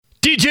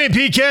DJ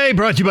PK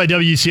brought to you by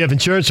WCF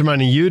Insurance,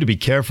 reminding you to be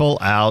careful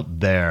out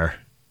there.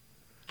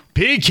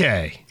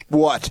 PK.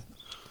 What?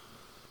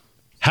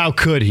 How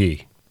could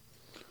he?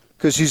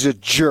 Because he's a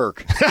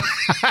jerk.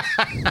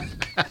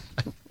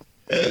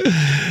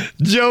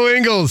 Joe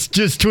Ingles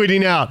just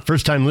tweeting out.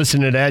 First time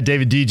listening to at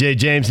David DJ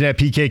James and at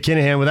PK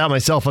Kinahan without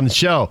myself on the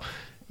show.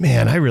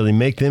 Man, I really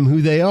make them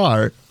who they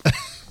are.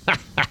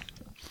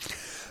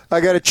 I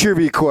got a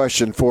trivia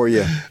question for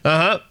you.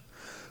 Uh-huh.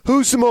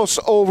 Who's the most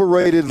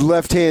overrated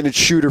left-handed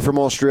shooter from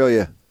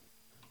Australia?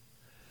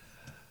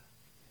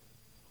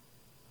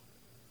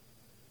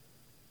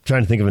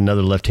 Trying to think of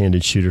another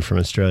left-handed shooter from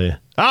Australia.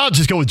 I'll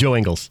just go with Joe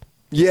Ingles.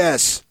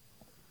 Yes.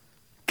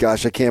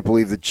 Gosh, I can't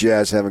believe the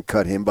Jazz haven't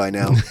cut him by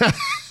now.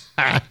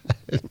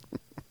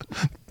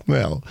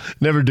 Well,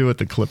 never do what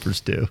the Clippers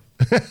do.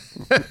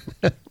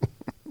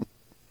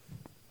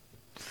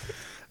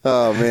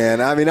 Oh,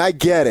 man. I mean, I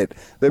get it.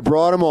 They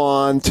brought him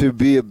on to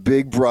be a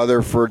big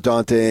brother for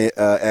Dante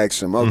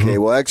Exum. Okay,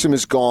 well, Exum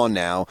is gone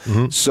now,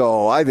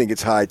 so I think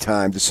it's high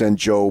time to send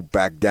Joe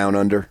back down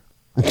under.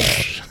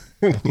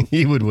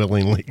 He would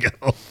willingly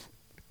go.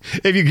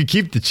 If you could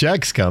keep the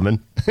checks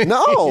coming.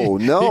 No,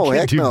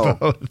 heck no.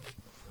 Both.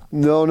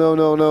 No,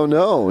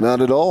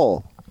 not at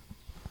all.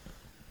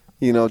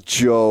 You know,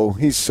 Joe,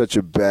 he's such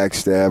a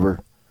backstabber.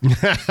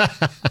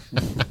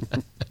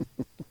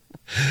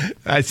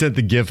 I sent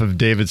the gif of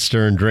David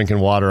Stern drinking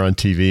water on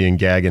TV and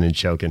gagging and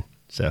choking,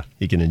 so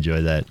he can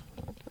enjoy that.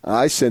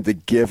 I sent the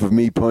gif of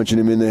me punching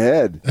him in the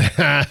head.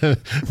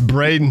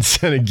 Braden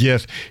sent a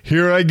gif.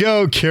 Here I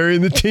go,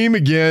 carrying the team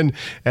again.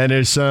 And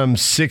there's some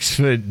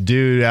 6-foot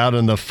dude out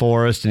in the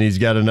forest, and he's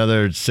got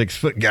another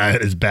 6-foot guy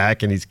at his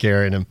back, and he's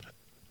carrying him.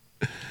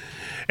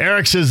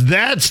 Eric says,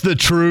 that's the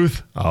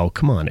truth. Oh,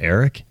 come on,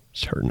 Eric.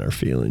 It's hurting our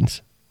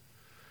feelings.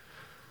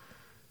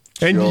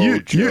 And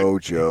Joe.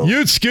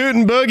 You, Scoot,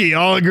 and Boogie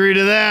all agree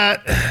to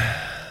that.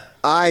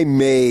 I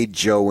made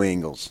Joe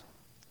Ingles.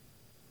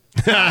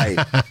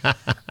 I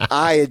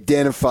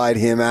identified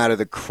him out of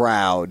the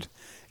crowd,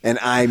 and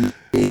I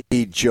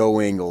made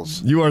Joe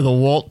Ingles. You are the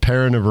Walt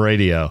Perrin of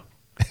radio.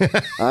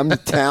 I'm the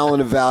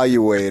talent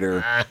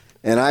evaluator,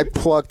 and I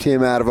plucked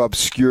him out of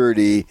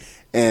obscurity,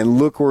 and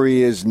look where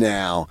he is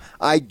now.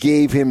 I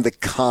gave him the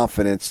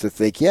confidence to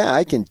think, yeah,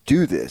 I can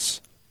do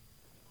this.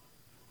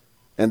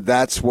 And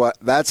that's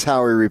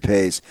how he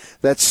repays.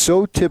 That's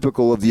so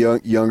typical of the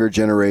younger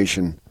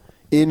generation.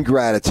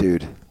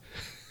 Ingratitude.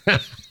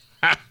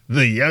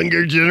 The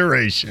younger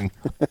generation.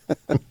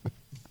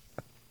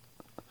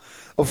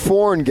 A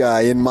foreign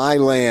guy in my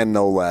land,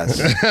 no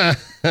less.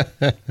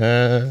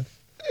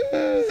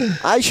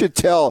 I should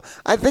tell.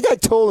 I think I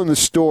told him the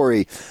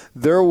story.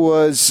 There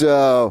was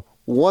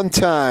one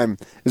time,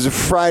 it was a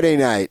Friday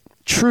night.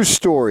 True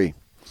story.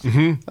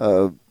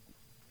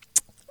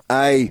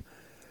 I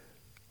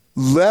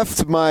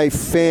left my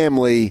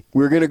family.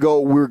 We were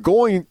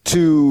going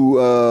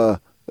to,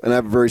 and I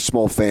have a very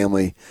small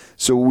family,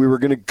 so we were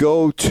going to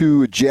go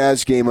to a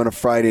Jazz game on a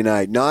Friday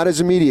night, not as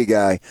a media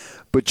guy,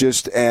 but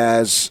just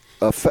as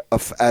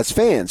as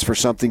fans for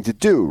something to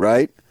do,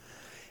 right?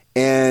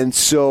 And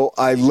so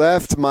I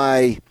left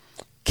my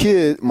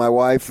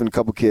wife and a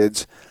couple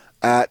kids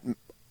at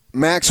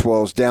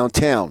Maxwell's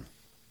downtown,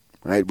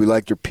 right? We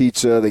liked their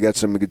pizza. They got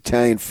some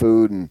Italian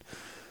food,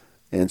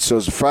 and so it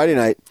was a Friday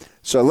night.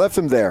 So I left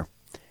them there.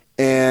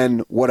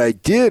 And what I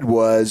did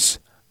was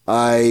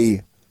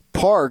I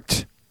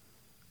parked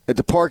at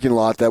the parking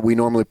lot that we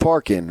normally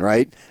park in,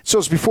 right? So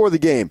it's before the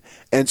game.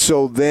 And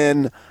so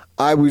then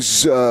I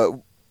was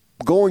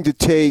going to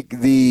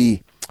take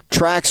the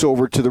tracks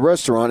over to the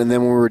restaurant, and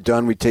then when we were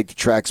done, we'd take the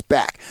tracks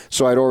back.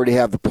 So I'd already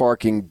have the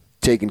parking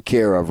taken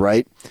care of,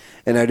 right?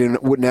 And I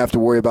wouldn't have to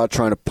worry about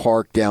trying to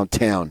park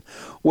downtown.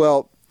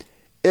 Well,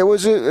 it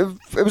was a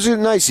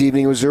nice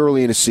evening. It was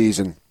early in the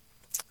season.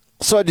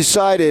 So I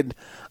decided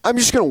I'm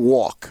just going to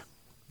walk,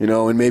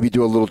 and maybe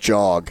do a little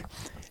jog.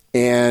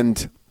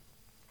 And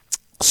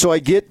so I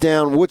get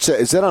down. What's that?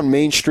 Is that on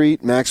Main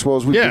Street,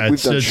 Maxwell's? We've done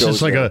it's shows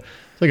just like there.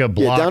 a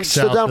block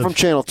south. Down from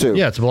Channel 2.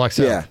 Yeah, it's a block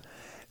south. Yeah.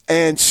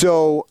 And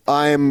so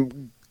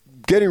I'm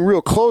getting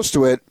real close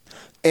to it,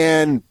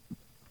 and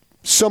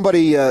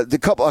somebody, a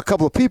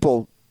couple of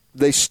people,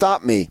 they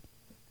stopped me,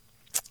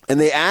 and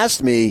they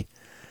asked me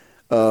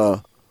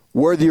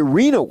where the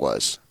arena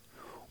was.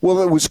 Well,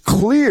 it was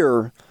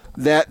clear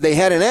that they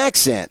had an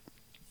accent.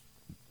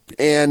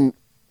 And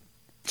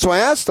so I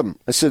asked them,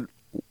 I said,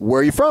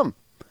 where are you from?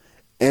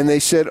 And they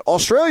said,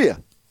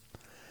 Australia.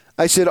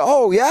 I said,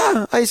 oh,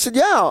 yeah? I said,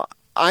 yeah,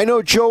 I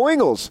know Joe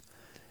Ingles.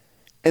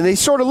 And they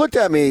sort of looked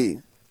at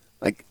me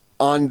like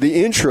on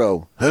the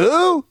intro.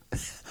 Who?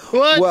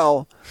 What?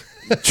 Well,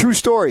 true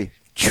story.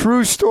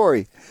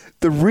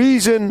 The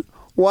reason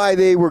why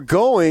they were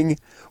going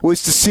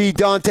was to see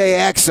Dante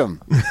Exum.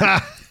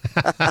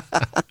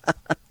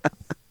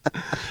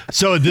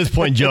 So at this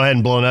point, Joe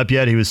hadn't blown up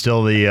yet. He was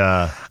still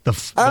the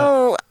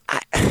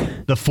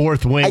the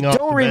fourth wing. I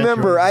don't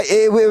remember.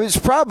 It was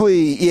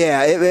probably,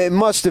 it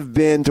must have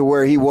been to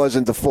where he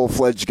wasn't the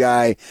full-fledged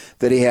guy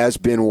that he has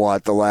been,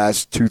 the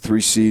last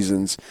 2-3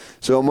 seasons.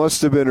 So it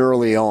must have been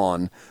early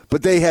on.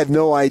 But they had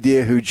no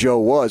idea who Joe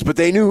was. But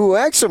they knew who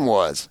Exum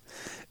was.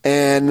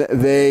 And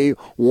they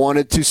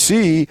wanted to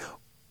see,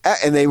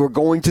 and they were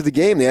going to the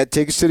game. They had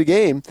tickets to the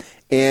game,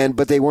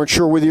 but they weren't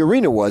sure where the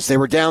arena was. They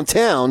were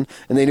downtown,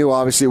 and they knew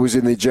obviously it was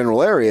in the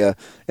general area.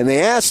 And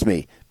they asked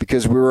me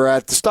because we were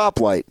at the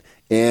stoplight.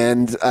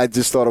 And I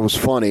just thought it was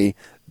funny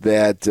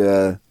that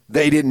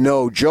they didn't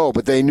know Joe,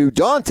 but they knew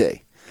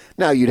Dante.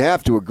 Now, you'd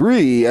have to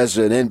agree, as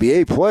an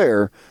NBA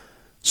player,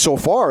 so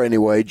far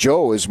anyway,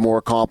 Joe is more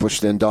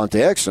accomplished than Dante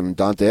Exum.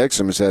 Dante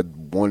Exum has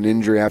had one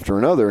injury after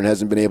another and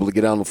hasn't been able to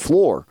get on the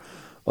floor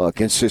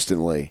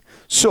consistently.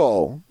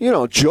 So,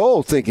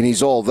 Joe thinking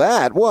he's all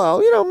that, well,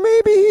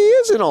 maybe he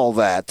isn't all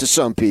that to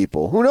some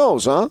people. Who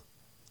knows, huh?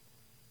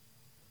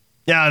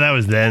 Yeah, that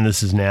was then.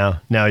 This is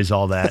now. Now he's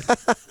all that.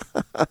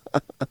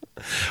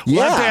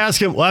 We'll have to ask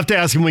him. We'll have to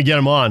ask him when we get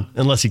him on,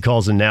 unless he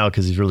calls in now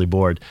because he's really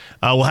bored.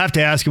 We'll have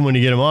to ask him when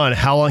we get him on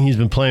how long he's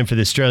been playing for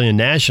the Australian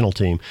national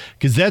team,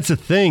 because that's the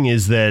thing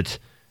is that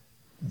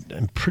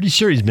I'm pretty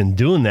sure he's been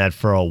doing that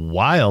for a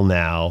while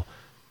now.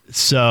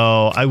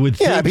 So I would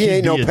think. Yeah, but he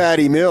ain't no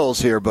Patty Mills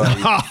here,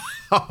 buddy.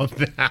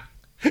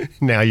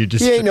 Now you're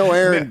just. He ain't no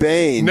Aaron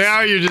Baines.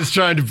 Now you're just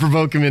trying to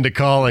provoke him into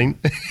calling.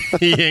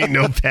 He ain't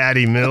no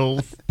Patty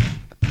Mills.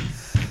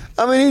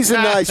 I mean, he's a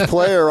nice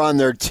player on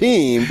their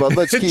team, but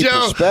let's keep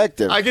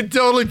perspective. I can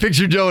totally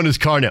picture Joe in his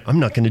car now. I'm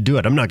not going to do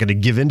it. I'm not going to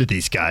give in to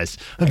these guys.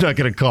 I'm not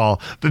going to call.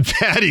 But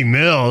Patty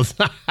Mills.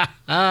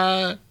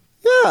 Yeah.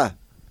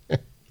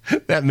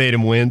 That made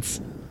him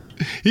wince.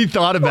 He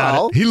thought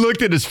about it. He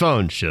looked at his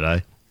phone. Should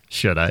I?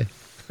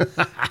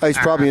 He's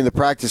probably in the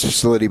practice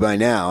facility by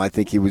now. I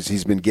think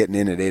he's been getting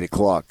in at 8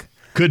 o'clock.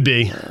 Could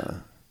be.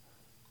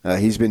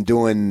 He's been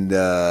doing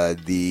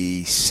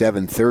the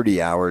 7:30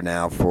 hour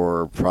now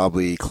for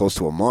probably close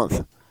to a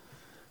month.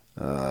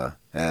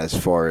 As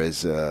far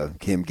as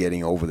him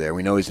getting over there,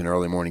 we know he's an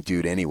early morning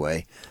dude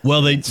anyway.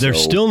 Well, they're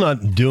still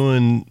not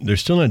doing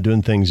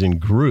things in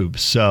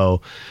groups,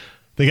 so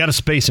they got to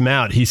space him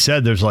out. He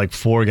said there's like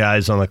 4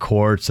 guys on the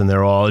courts, and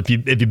they're all if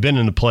you've been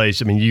in the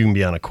place. I mean, you can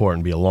be on a court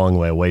and be a long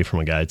way away from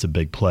a guy. It's a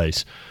big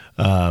place.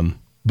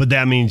 But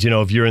that means,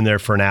 if you're in there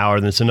for an hour,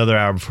 then it's another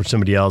hour before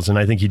somebody else. And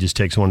I think he just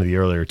takes one of the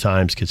earlier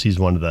times because he's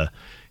one of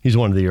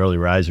the early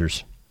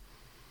risers.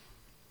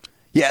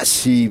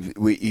 Yes,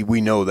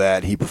 we know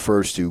that he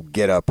prefers to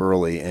get up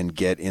early and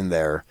get in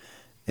there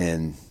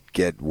and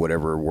get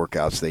whatever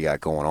workouts they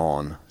got going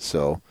on.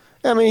 So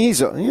I mean,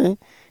 he's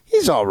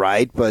all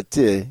right, but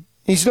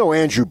he's no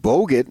Andrew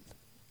Bogut.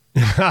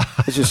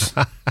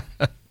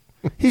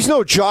 He's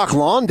no Jock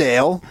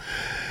Lawndale.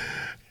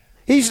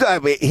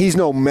 He's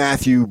no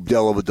Matthew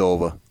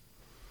Dellavedova.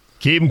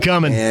 Keep him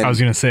coming. I was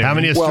going to say, how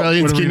many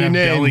Australians can you name?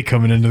 Delhi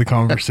coming into the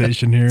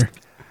conversation here.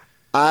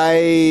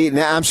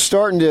 I'm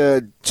starting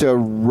to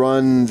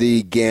run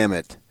the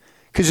gamut.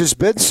 Because has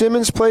Ben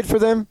Simmons played for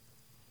them?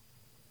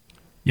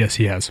 Yes,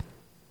 he has.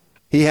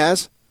 He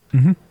has?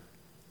 Mm-hmm.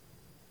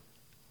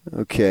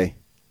 Okay.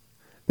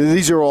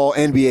 These are all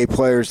NBA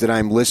players that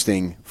I'm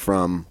listing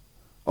from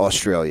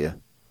Australia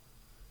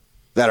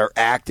that are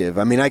active.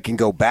 I mean, I can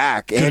go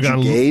back.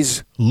 Andrew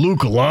Gaze.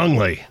 Luke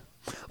Longley.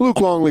 Luke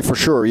Longley for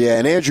sure, yeah.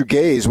 And Andrew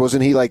Gaze,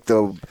 wasn't he like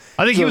the...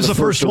 I think he was the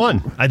first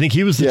one. I think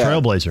he was the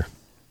trailblazer.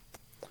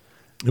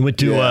 He went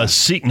to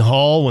Seton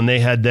Hall when they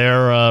had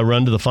their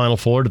run to the Final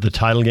Four to the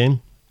title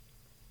game.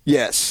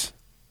 Yes.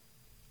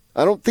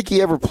 I don't think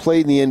he ever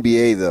played in the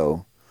NBA,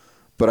 though.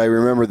 But I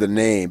remember the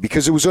name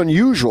because it was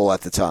unusual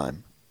at the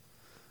time.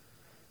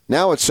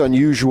 Now it's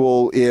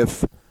unusual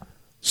if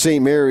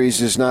St.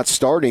 Mary's is not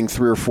starting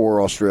 3 or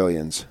 4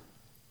 Australians.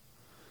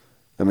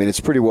 I mean, it's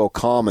pretty well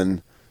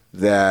common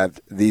that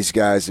these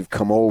guys have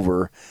come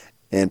over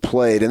and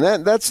played.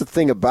 And that's the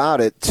thing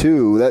about it,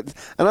 too.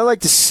 And I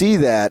like to see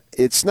that.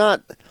 It's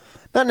not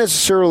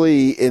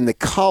necessarily in the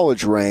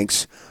college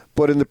ranks,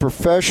 but in the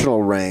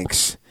professional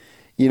ranks.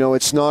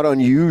 It's not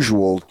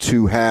unusual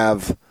to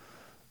have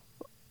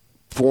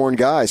foreign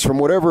guys from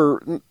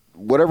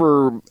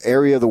whatever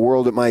area of the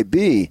world it might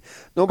be.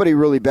 Nobody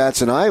really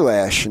bats an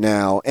eyelash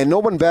now, and no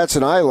one bats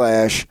an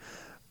eyelash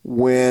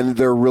when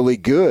they're really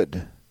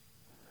good.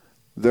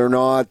 They're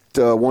not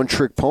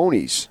one-trick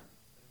ponies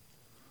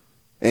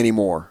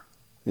anymore.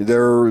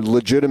 They're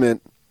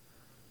legitimate.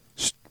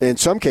 In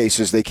some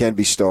cases, they can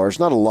be stars.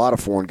 Not a lot of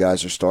foreign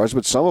guys are stars,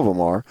 but some of them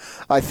are.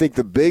 I think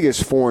the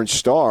biggest foreign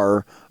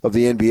star of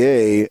the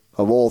NBA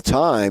of all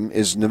time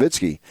is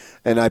Nowitzki.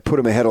 And I put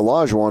him ahead of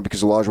Olajuwon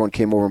because Olajuwon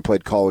came over and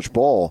played college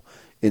ball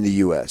in the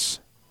U.S.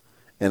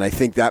 And I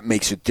think that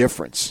makes a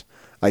difference.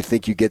 I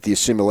think you get the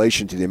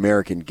assimilation to the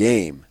American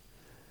game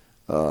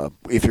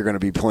if you're going to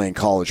be playing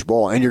college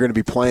ball. And you're going to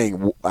be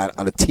playing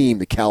on a team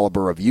the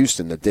caliber of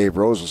Houston, that Dave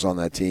Rose was on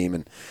that team,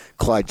 and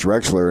Clyde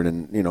Drexler,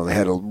 and they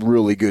had a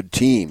really good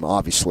team,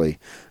 obviously,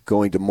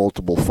 going to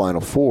multiple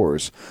Final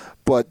Fours.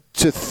 But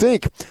to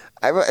think,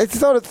 I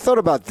thought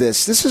about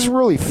this. This is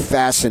really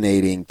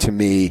fascinating to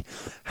me,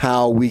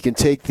 how we can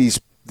take these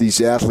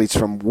athletes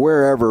from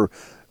wherever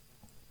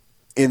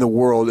in the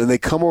world, and they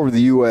come over to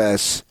the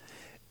U.S.,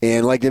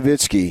 and like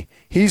Nowitzki,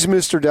 he's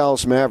Mr.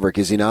 Dallas Maverick,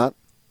 is he not?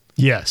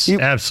 Yes,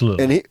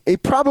 absolutely. And he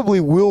probably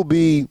will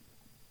be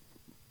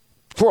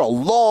for a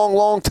long,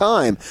 long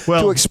time.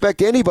 Well, to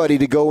expect anybody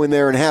to go in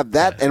there and have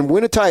that and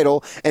win a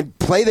title and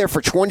play there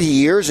for 20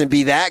 years and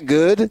be that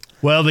good.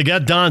 Well, they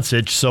got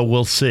Doncic, so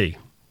we'll see.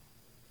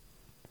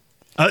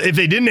 If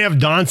they didn't have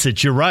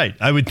Doncic, you're right.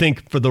 I would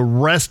think for the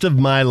rest of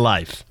my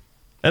life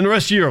and the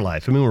rest of your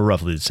life, I mean, we're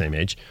roughly the same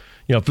age.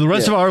 For the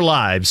rest of our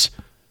lives,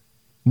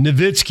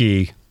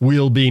 Nowitzki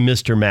will be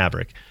Mr.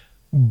 Maverick.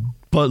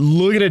 But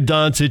looking at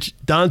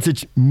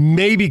Doncic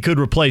maybe could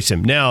replace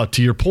him. Now,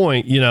 to your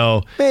point,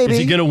 is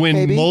he going to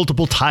win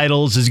multiple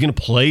titles? Is he going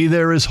to play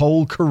there his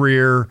whole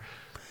career?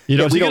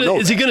 Is he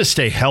going to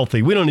stay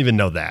healthy? We don't even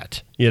know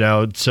that.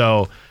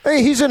 So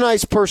hey, he's a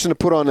nice person to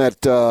put on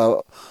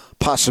that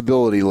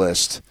possibility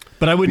list.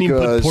 But I wouldn't even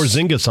put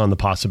Porzingis on the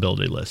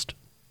possibility list.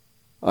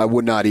 I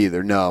would not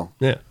either. No.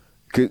 Yeah.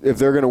 If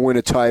they're going to win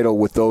a title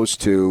with those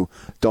two,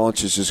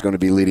 Doncic is going to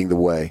be leading the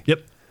way.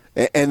 Yep.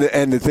 And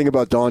the thing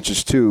about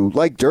Doncic, too,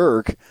 like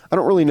Dirk, I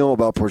don't really know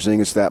about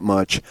Porzingis that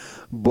much,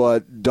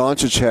 but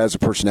Doncic has a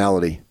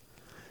personality,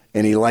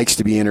 and he likes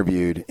to be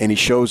interviewed, and he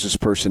shows his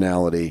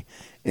personality,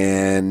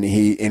 and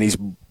he's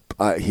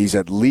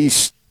at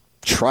least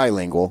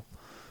trilingual.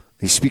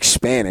 He speaks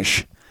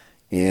Spanish,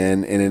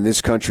 and in this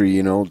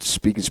country,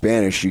 speaking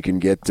Spanish, you can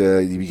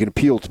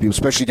appeal to people,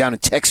 especially down in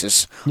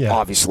Texas,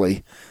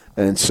 obviously.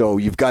 And so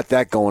you've got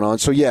that going on.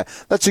 So, yeah,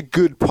 that's a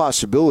good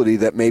possibility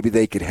that maybe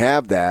they could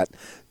have that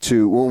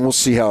we'll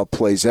see how it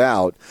plays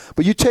out.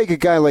 But you take a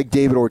guy like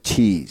David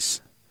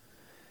Ortiz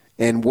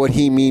and what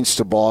he means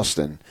to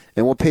Boston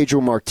and what Pedro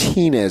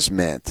Martinez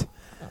meant.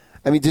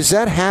 I mean, does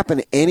that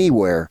happen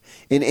anywhere,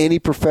 in any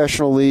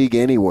professional league,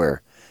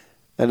 anywhere?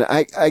 And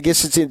I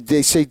guess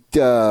they say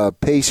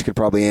Pace could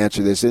probably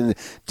answer this. And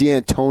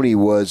D'Antoni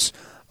was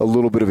a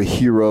little bit of a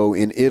hero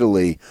in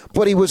Italy,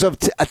 but he was of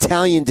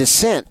Italian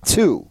descent,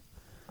 too.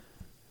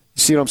 You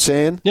see what I'm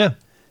saying? Yeah.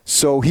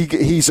 So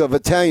he's of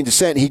Italian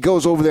descent. He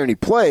goes over there and he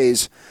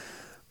plays,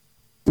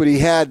 but he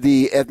had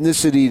the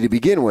ethnicity to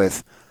begin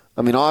with.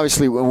 I mean,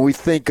 obviously, when we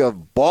think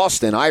of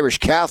Boston, Irish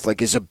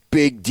Catholic is a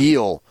big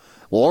deal.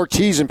 Well,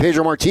 Ortiz and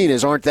Pedro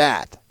Martinez aren't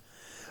that.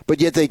 But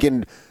yet they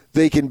can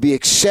be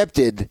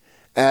accepted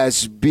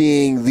as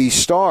being the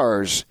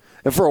stars.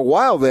 And for a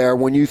while there,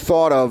 when you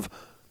thought of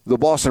the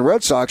Boston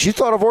Red Sox, you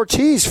thought of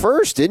Ortiz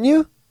first, didn't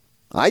you?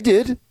 I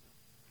did.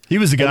 He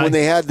was the guy. And when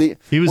they had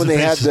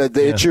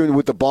the issue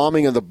with the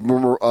bombing of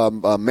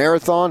the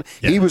marathon,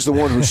 he was the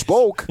one who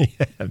spoke.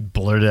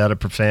 Blurted out a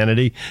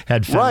profanity.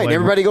 Had Fenway, right.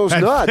 Everybody goes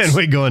nuts.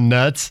 Fenway going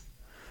nuts.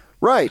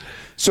 Right.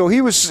 So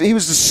he was the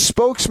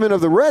spokesman of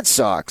the Red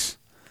Sox.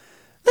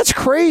 That's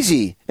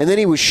crazy. And then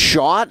he was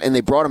shot, and they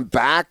brought him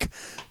back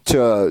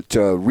to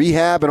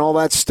rehab and all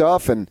that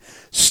stuff, and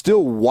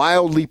still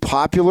wildly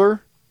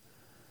popular.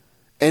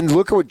 And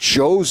look at what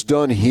Joe's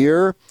done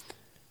here.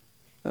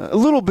 A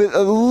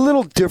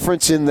little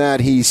difference in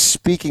that he's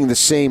speaking the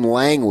same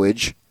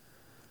language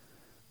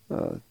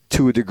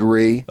to a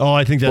degree. Oh,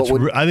 I think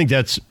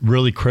that's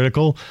really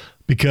critical,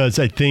 because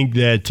I think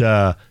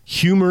that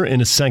humor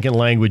in a second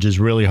language is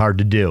really hard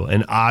to do,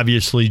 and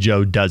obviously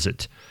Joe does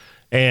it.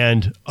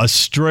 And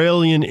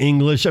Australian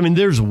English, I mean,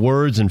 there's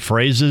words and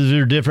phrases that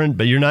are different,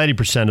 but you're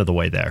 90% of the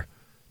way there.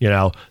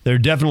 There are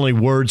definitely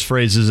words,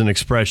 phrases, and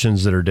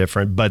expressions that are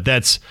different, but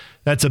that's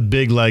a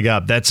big leg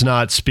up. That's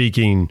not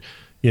speaking.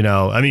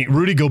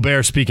 Rudy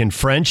Gobert speaking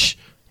French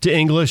to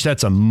English,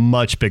 that's a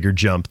much bigger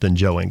jump than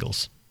Joe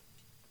Ingles.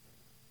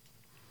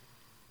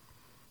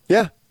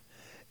 Yeah.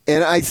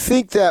 And I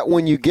think that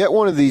when you get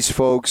one of these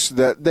folks,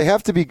 that they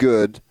have to be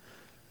good.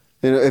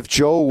 If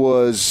Joe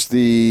was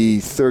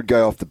the third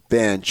guy off the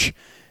bench,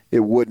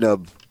 it wouldn't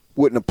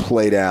have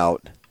played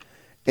out.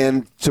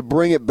 And to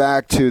bring it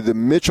back to the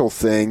Mitchell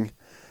thing,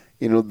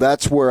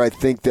 that's where I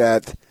think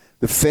that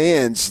the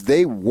fans,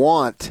 they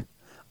want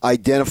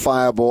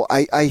identifiable.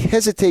 I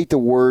hesitate the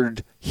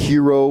word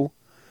hero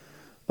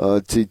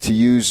to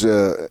use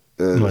someone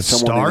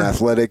in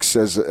athletics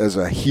as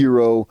a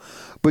hero,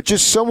 but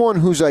just someone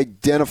who's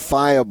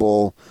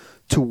identifiable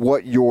to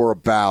what you're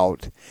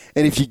about.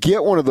 And if you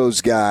get one of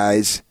those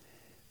guys,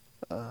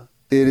 it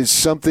is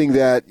something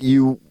that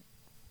you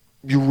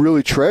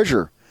really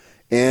treasure,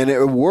 and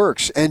it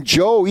works. And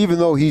Joe, even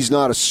though he's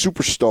not a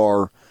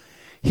superstar,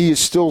 he's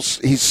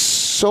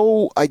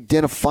so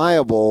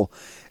identifiable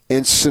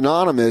and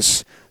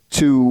synonymous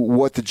to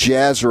what the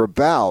Jazz are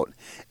about.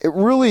 It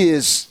really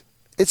is.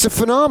 It's a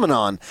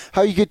phenomenon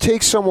how you could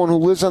take someone who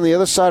lives on the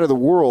other side of the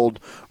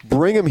world,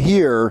 bring him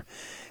here,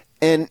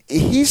 and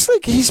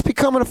he's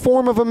becoming a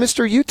form of a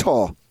Mr.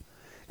 Utah.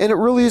 And it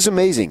really is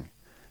amazing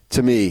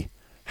to me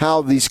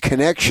how these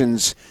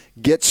connections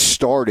get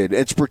started.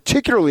 It's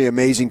particularly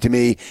amazing to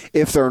me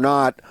if they're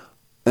not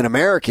an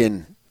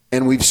American,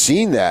 and we've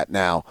seen that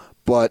now.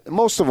 but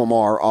most of them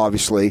are,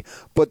 obviously,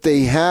 but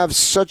they have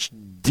such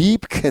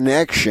deep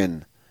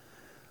connection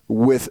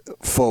with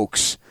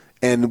folks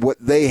and what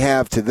they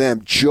have to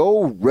them.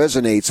 Joe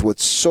resonates with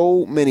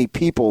so many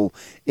people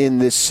in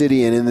this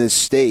city and in this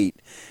state,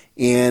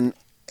 and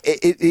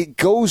it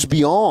goes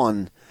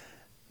beyond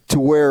to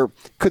where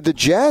could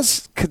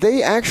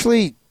they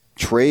actually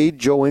trade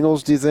Joe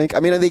Ingles, do you think? I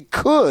mean, they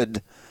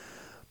could,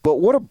 but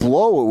what a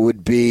blow it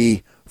would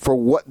be for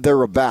what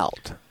they're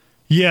about.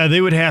 Yeah,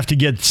 they would have to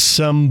get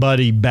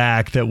somebody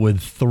back that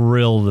would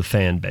thrill the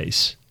fan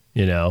base,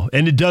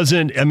 And it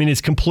doesn't,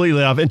 it's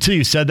completely off. Until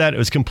you said that, it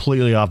was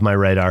completely off my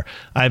radar.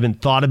 I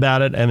haven't thought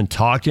about it. I haven't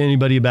talked to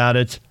anybody about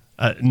it.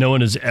 No one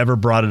has ever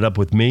brought it up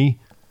with me.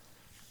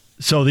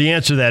 So the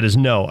answer to that is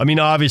no.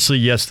 Obviously,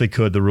 yes, they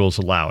could. The rules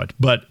allow it.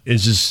 But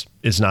it's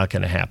not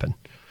going to happen.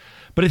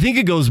 But I think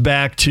it goes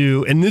back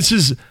to, and this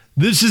is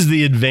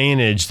the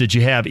advantage that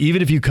you have,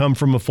 even if you come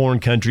from a foreign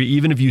country,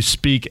 even if you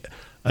speak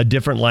a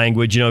different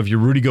language. If you're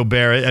Rudy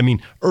Gobert,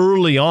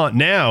 early on,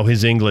 now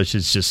his English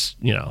is just,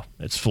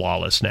 it's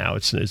flawless now.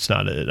 It's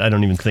not, I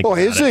don't even think. Well,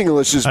 his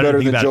English is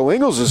better than Joe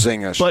Ingles'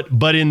 English.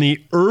 But in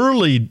the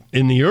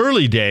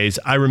early days,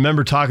 I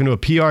remember talking to a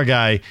PR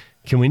guy,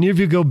 can we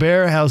interview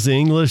Gobert? How's the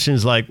English? And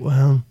he's like,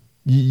 well,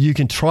 you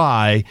can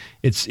try.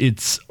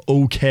 It's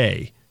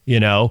okay,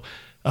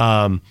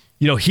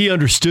 he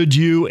understood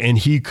you and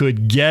he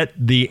could get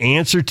the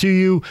answer to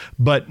you.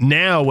 But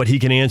now what he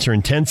can answer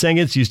in 10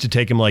 seconds used to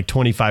take him like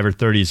 25 or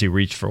 30 as he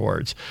reached for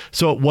words.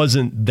 So it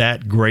wasn't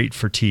that great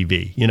for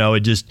TV.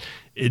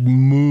 It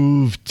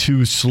moved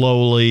too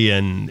slowly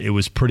and it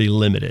was pretty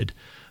limited.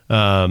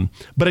 But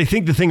I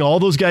think the thing all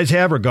those guys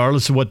have,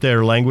 regardless of what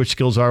their language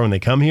skills are when they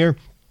come here,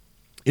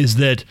 is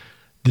that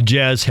the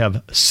Jazz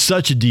have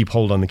such a deep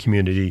hold on the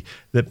community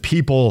that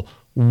people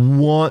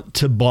want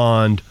to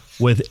bond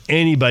with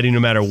anybody, no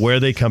matter where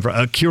they come from.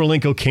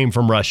 Kirilenko came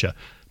from Russia.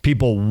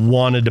 People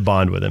wanted to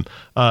bond with him.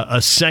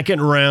 A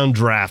second-round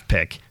draft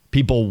pick.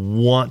 People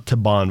want to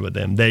bond with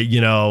him.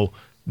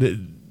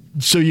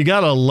 So you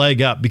got a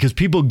leg up because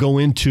people go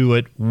into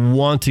it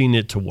wanting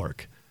it to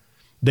work.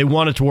 They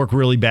want it to work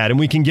really bad. And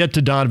we can get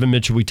to Donovan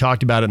Mitchell. We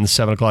talked about it in the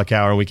 7 o'clock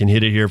hour, and we can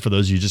hit it here for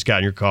those of you who just got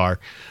in your car.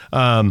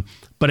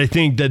 But I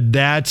think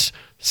that's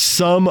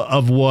some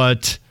of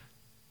what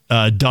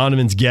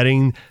Donovan's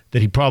getting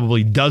that he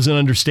probably doesn't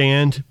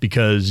understand,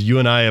 because you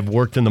and I have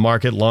worked in the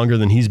market longer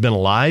than he's been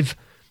alive.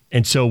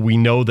 And so we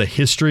know the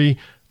history,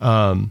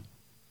 and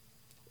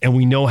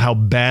we know how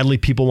badly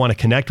people want to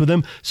connect with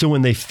him. So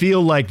when they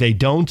feel like they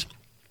don't,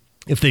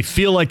 if they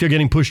feel like they're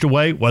getting pushed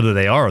away, whether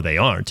they are or they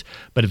aren't,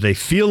 but if they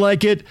feel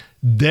like it,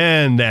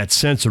 then that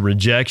sense of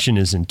rejection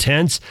is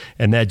intense,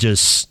 and that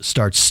just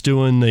starts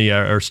stirring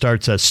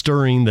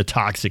the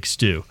toxic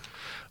stew.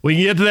 We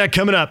can get to that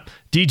coming up.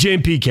 DJ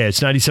and PK, it's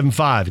 97.5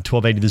 and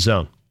 1280 The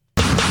Zone.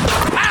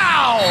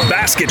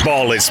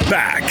 Basketball is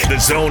back. The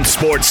Zone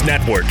Sports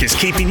Network is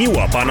keeping you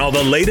up on all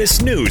the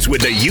latest news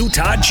with the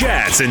Utah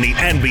Jazz and the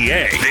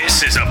NBA.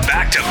 This is a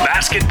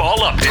back-to-basketball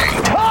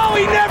update. Oh,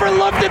 he never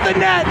looked at the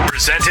net.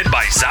 Presented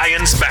by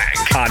Zions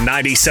Bank on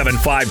 97.5,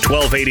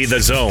 1280 The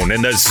Zone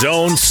and the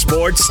Zone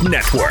Sports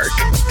Network.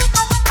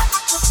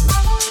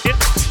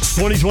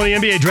 2020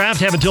 NBA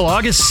Draft have until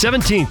August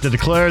 17th to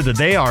declare that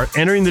they are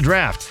entering the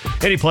draft.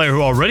 Any player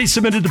who already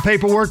submitted the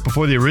paperwork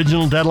before the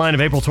original deadline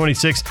of April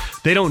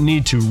 26th, they don't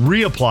need to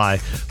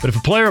reapply. But if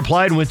a player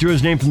applied and withdrew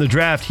his name from the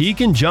draft, he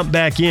can jump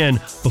back in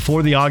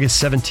before the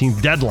August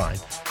 17th deadline.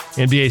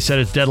 NBA set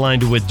its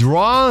deadline to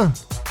withdraw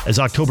as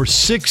October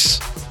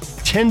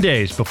 6th, 10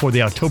 days before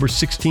the October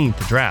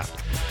 16th draft.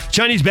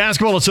 Chinese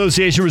Basketball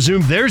Association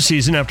resumed their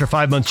season after a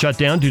 5-month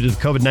shutdown due to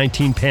the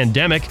COVID-19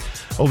 pandemic.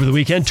 Over the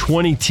weekend,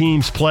 20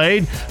 teams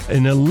played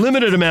in a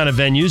limited amount of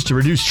venues to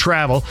reduce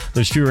travel.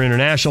 There's fewer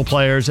international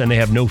players, and they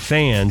have no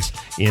fans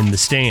in the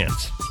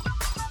stands.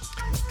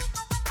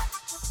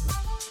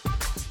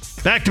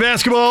 Back to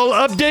Basketball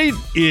Update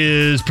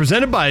is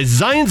presented by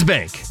Zions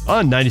Bank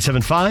on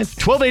 97.5,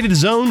 1280 The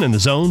Zone and the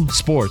Zone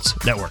Sports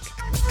Network.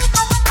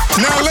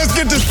 Now let's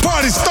get this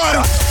party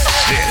started.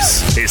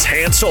 This is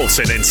Hans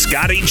Olsen and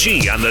Scotty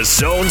G on the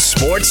Zone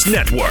Sports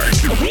Network.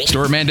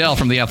 Stuart Mandel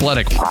from The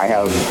Athletic. I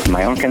have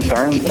my own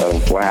concerns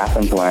of what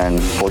happens when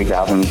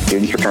 40,000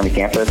 students return to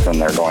campus and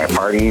they're going to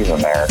parties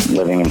and they're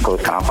living in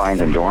close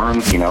confines and dorms.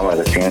 As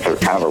a student,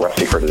 it's kind of a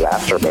recipe for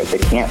disaster, but they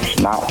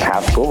can't not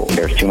have school.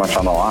 There's too much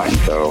on the line.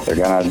 So they're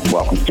going to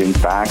welcome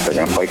students back. They're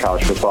going to play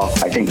college football.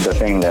 I think the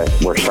thing that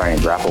we're starting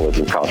to grapple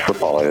with college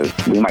football is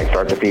we might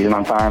start the season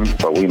on time,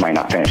 but we might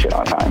not finish it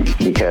on time.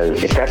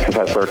 Because if Texas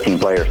has 13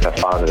 players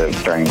test positive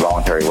during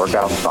voluntary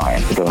workouts,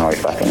 fine. It doesn't really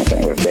affect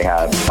anything. If they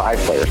have 5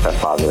 players test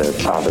positive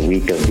the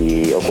week of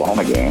the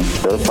Oklahoma game,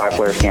 those 5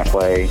 players can't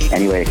play.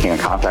 Anybody that came in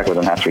contact with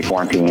them has to be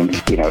quarantined.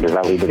 Does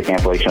that lead to the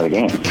cancellation of the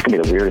game? It's going to be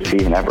the weirdest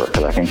season ever,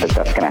 because I think that's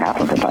going to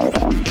happen from time to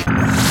time.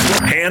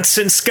 Hans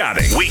and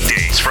Scotty,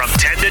 weekdays from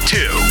 10 to 2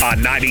 on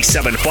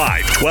 97.5,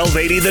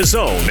 1280 The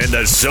Zone and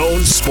the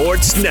Zone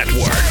Sports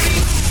Network.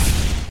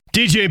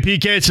 DJ and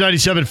PK, it's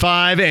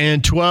 97.5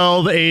 and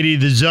 1280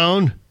 The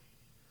Zone.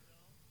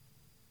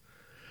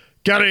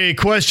 Got a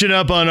question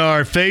up on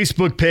our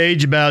Facebook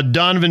page about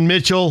Donovan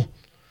Mitchell.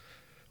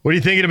 What are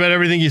you thinking about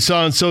everything you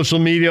saw on social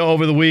media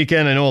over the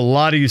weekend? I know a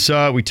lot of you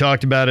saw it. We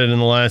talked about it in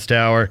the last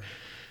hour.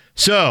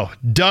 So,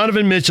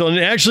 Donovan Mitchell, and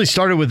it actually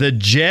started with a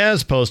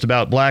Jazz post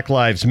about Black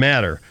Lives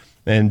Matter.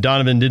 And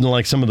Donovan didn't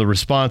like some of the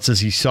responses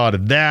he saw to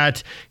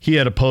that. He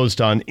had a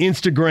post on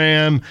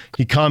Instagram.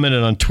 He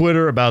commented on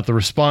Twitter about the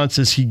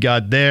responses he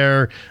got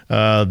there.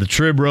 The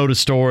Trib wrote a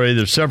story.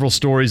 There's several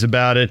stories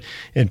about it.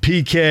 And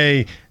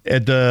PK,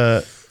 at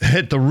the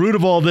root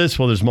of all this,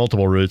 well, there's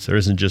multiple roots. There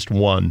isn't just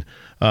one.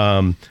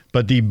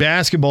 But the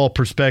basketball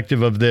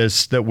perspective of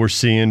this that we're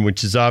seeing,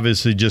 which is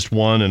obviously just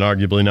one and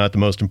arguably not the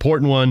most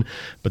important one,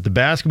 but the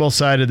basketball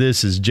side of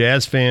this is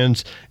Jazz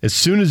fans. As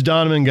soon as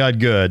Donovan got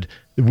good,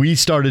 we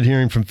started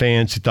hearing from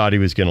fans who thought he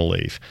was going to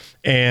leave.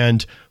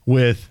 And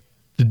with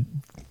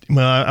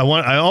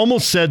I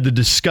almost said the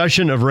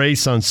discussion of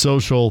race on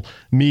social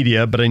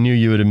media, but I knew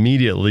you would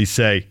immediately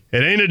say,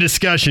 it ain't a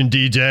discussion,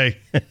 DJ.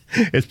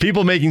 It's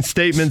people making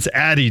statements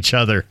at each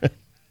other.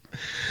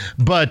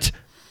 But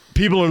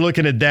people are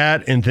looking at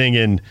that and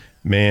thinking,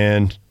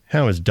 man,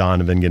 how is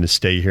Donovan going to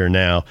stay here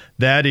now?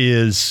 That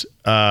is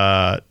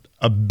a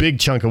big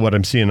chunk of what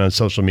I'm seeing on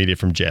social media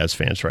from Jazz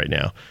fans right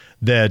now,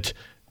 that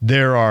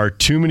there are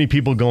too many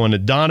people going to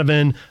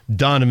Donovan.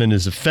 Donovan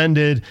is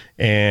offended,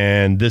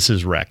 and this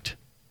is wrecked.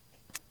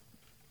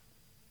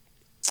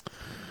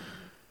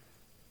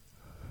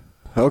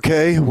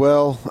 Okay,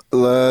 well,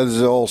 there's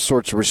all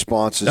sorts of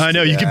responses. I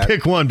know, you can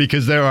pick one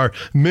because there are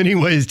many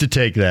ways to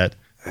take that.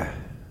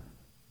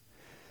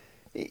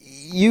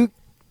 You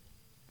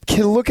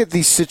can look at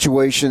these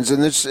situations,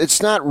 and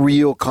it's not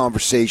real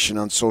conversation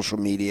on social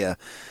media.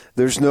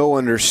 There's no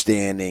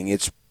understanding.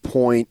 It's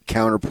point,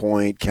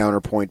 counterpoint,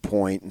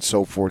 point, and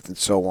so forth and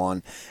so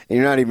on. And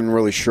you're not even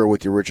really sure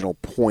what the original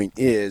point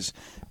is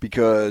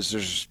because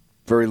there's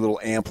very little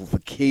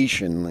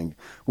amplification. Like,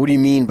 what do you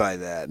mean by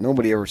that?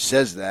 Nobody ever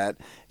says that.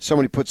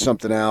 Somebody puts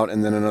something out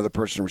and then another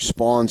person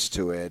responds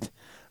to it.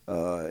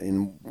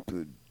 In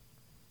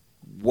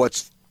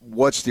what's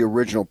the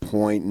original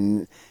point?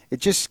 And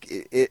it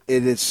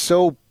is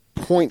so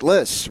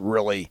pointless,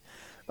 really.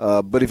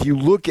 But if you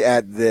look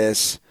at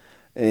this,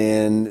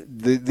 and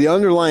the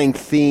underlying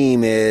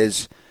theme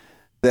is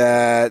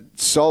that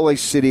Salt Lake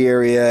City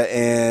area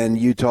and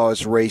Utah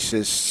is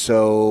racist,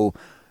 so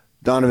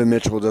Donovan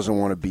Mitchell doesn't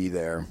want to be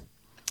there.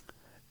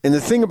 And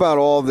the thing about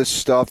all this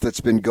stuff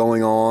that's been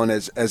going on,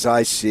 as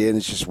I see it,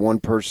 it's just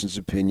one person's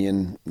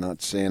opinion. I'm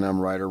not saying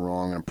I'm right or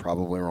wrong. I'm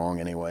probably wrong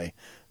anyway.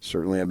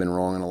 Certainly I've been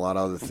wrong in a lot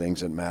of other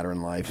things that matter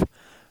in life.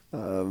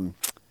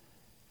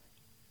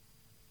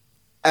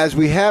 As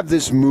we have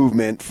this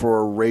movement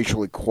for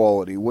racial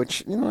equality,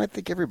 which I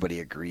think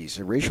everybody agrees,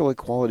 that racial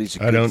equality is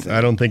a good thing.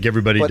 I don't think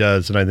everybody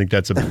does, and I think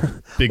that's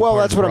a big well,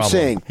 part that's of the what problem. I'm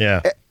saying.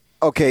 Yeah.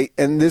 Okay,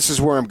 and this is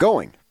where I'm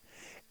going.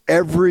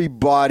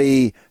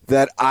 Everybody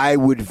that I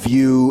would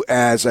view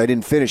as, I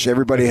didn't finish,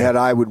 everybody that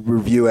I would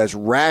review as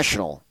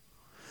rational,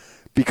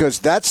 because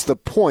that's the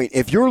point.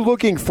 If you're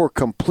looking for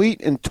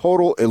complete and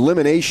total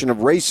elimination of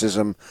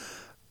racism,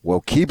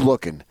 well, keep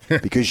looking,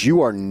 because you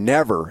are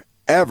never,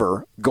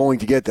 ever going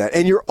to get that.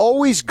 And you're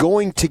always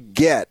going to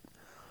get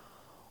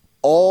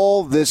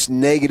all this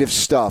negative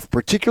stuff,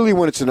 particularly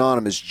when it's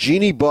anonymous.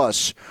 Jeannie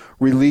Buss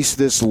released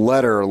this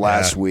letter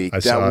last week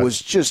that was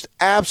just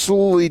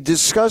absolutely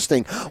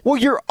disgusting. Well,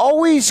 you're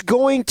always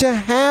going to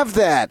have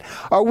that.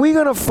 Are we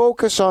going to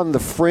focus on the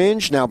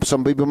fringe? Now,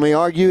 some people may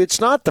argue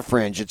it's not the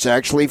fringe. It's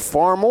actually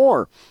far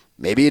more.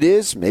 Maybe it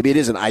is, maybe it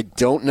isn't. I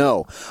don't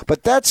know.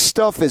 But that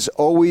stuff is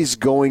always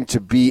going to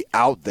be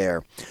out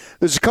there.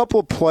 There's a couple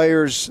of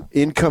players,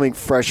 incoming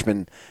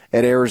freshmen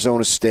at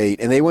Arizona State,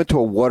 and they went to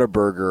a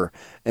Whataburger,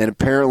 and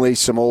apparently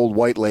some old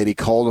white lady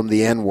called them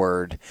the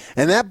N-word.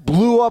 And that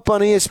blew up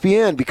on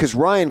ESPN because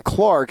Ryan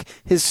Clark,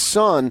 his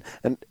son,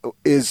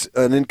 is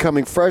an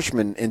incoming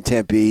freshman in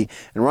Tempe,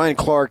 and Ryan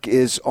Clark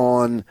is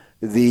on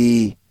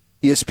the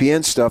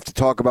ESPN stuff to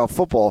talk about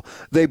football.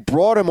 They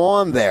brought him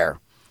on there.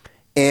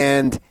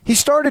 And he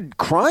started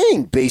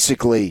crying,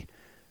 basically,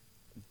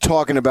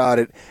 talking about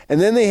it. And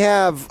then they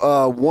have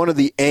one of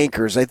the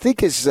anchors. I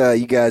think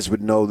you guys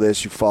would know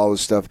this. You follow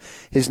this stuff.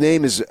 His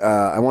name is,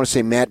 I want to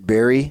say Matt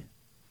Berry,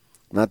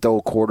 not the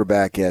old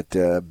quarterback at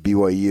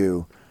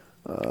BYU.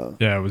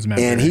 Yeah, it was Matt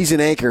And Berry. he's an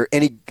anchor,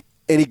 and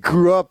he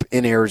grew up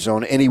in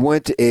Arizona, and he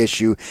went to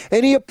ASU,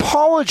 and he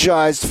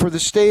apologized for the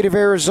state of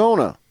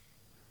Arizona.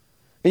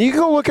 And you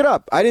can go look it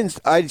up.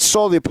 I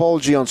saw the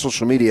apology on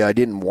social media. I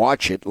didn't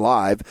watch it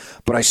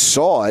live, but I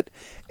saw it.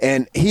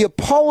 And he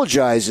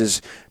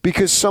apologizes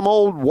because some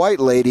old white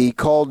lady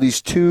called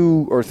these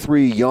 2 or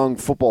 3 young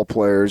football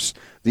players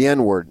the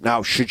N-word.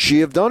 Now, should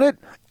she have done it?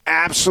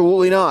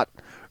 Absolutely not.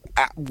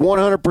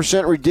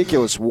 100%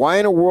 ridiculous. Why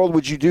in the world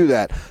would you do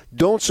that?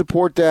 Don't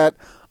support that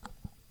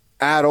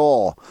at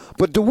all.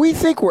 But do we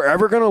think we're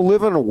ever going to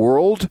live in a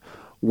world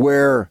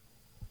where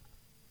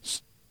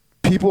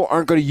people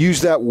aren't going to use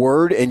that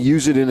word and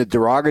use it in a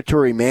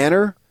derogatory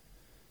manner?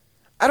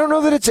 I don't know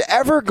that it's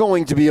ever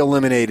going to be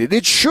eliminated.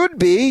 It should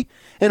be,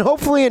 and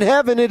hopefully in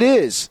heaven it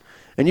is.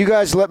 And you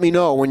guys let me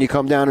know when you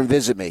come down and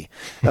visit me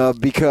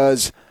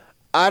because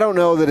I don't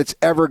know that it's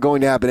ever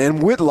going to happen.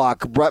 And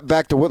Whitlock,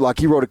 back to Whitlock,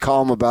 he wrote a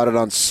column about it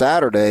on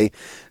Saturday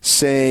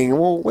saying,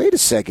 well, wait a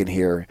second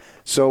here.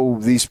 So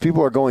these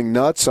people are going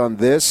nuts on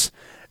this.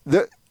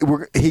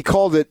 He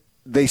called it,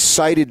 they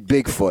cited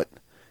Bigfoot.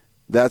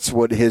 That's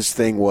what his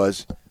thing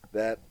was.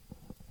 That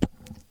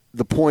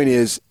the point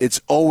is, it's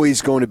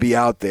always going to be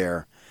out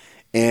there.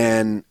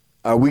 And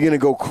are we going to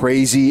go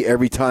crazy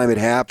every time it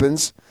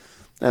happens?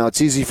 Now,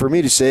 it's easy for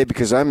me to say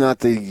because I'm not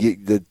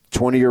the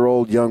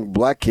 20-year-old young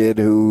black kid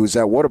who's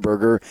at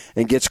Whataburger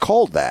and gets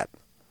called that.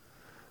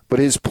 But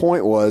his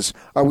point was,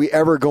 are we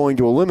ever going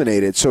to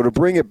eliminate it? So to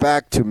bring it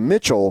back to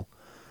Mitchell,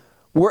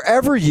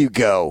 wherever you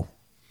go,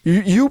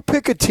 you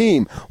pick a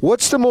team.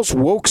 What's the most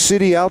woke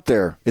city out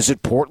there? Is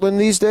it Portland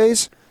these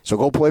days? So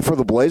go play for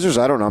the Blazers?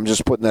 I don't know. I'm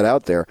just putting that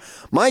out there.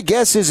 My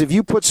guess is if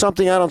you put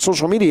something out on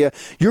social media,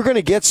 you're going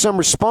to get some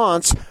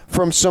response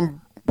from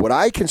some what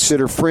I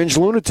consider fringe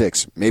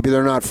lunatics. Maybe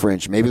they're not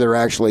fringe. Maybe they're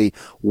actually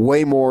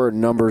way more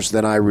numbers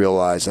than I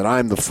realize, and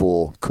I'm the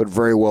fool. Could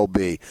very well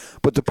be.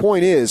 But the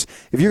point is,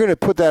 if you're going to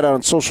put that out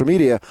on social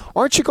media,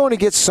 aren't you going to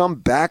get some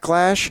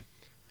backlash?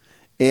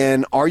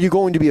 And are you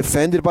going to be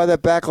offended by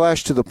that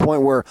backlash to the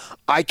point where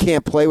I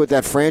can't play with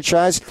that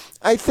franchise?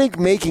 I think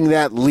making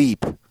that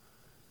leap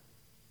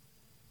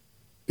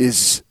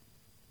is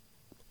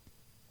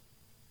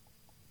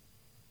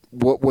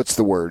what's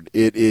the word?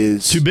 It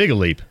is too big a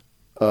leap.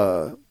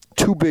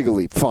 Too big a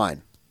leap.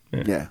 Fine.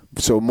 Yeah.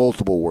 So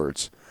multiple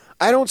words.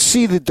 I don't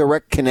see the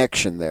direct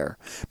connection there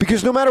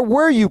because no matter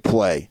where you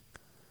play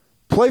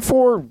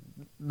for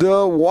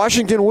the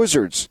Washington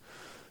Wizards.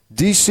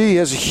 D.C.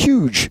 has a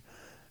huge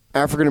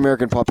African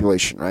American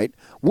population, right?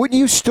 Wouldn't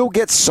you still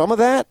get some of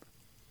that,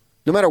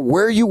 no matter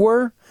where you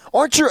were?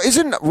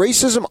 Isn't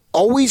racism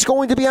always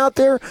going to be out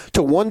there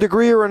to one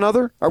degree or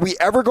another? Are we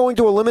ever going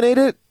to eliminate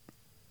it?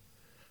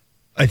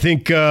 I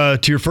think to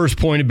your first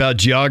point about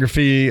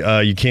geography,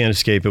 you can't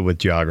escape it with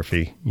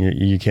geography.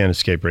 You can't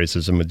escape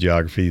racism with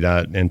geography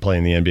and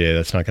playing the NBA.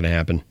 That's not going to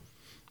happen.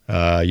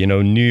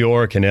 New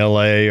York and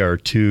L.A. are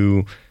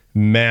two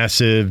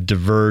massive,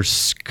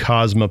 diverse,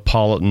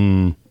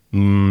 cosmopolitan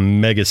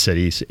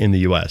megacities in the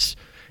U.S.,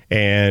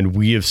 and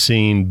we have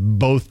seen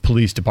both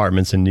police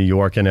departments in New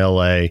York and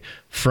L.A.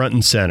 front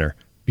and center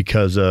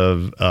because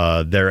of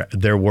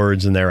their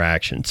words and their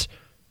actions.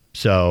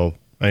 So,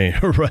 I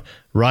mean,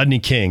 Rodney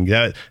King,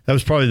 that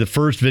was probably the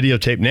first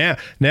videotape.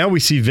 Now we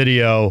see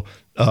video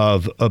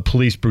of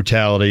police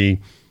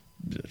brutality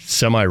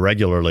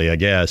semi-regularly, I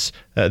guess.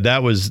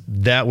 That was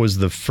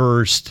the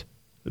first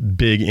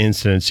big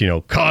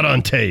incident, caught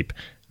on tape.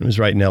 It was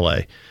right in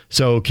L.A.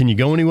 So can you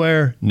go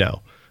anywhere?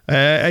 No.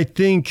 I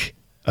think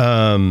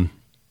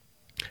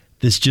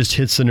this just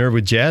hits the nerve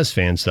with Jazz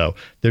fans, though.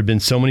 There have been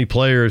so many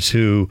players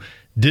who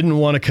didn't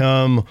want to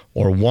come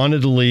or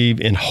wanted to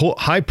leave in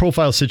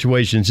high-profile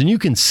situations. And you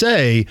can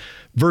say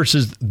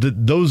versus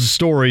those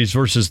stories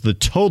versus the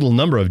total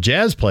number of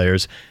Jazz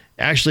players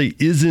actually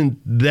isn't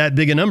that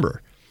big a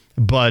number.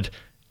 But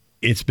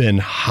it's been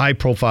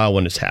high-profile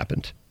when it's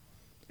happened.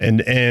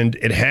 And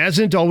it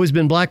hasn't always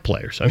been black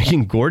players. I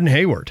mean, Gordon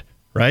Hayward,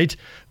 right?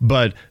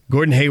 But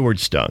Gordon Hayward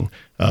stung.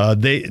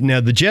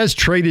 The Jazz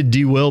traded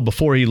D. Will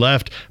before he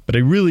left, but I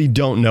really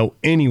don't know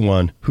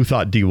anyone who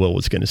thought D. Will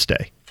was going to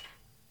stay.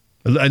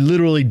 I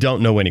literally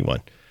don't know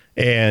anyone.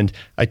 And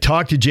I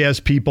talked to Jazz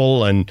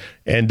people, and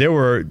there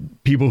were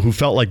people who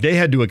felt like they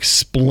had to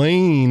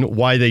explain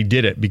why they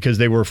did it because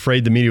they were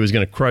afraid the media was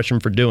going to crush them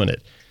for doing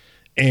it.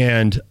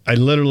 And I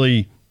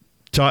literally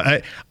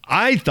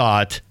I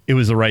thought it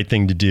was the right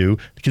thing to do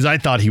because I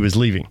thought he was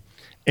leaving.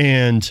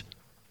 And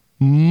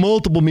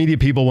multiple media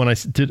people, when I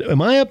said,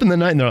 am I up in the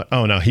night? And they're like,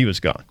 oh, no, he was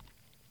gone.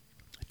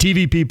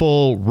 TV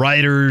people,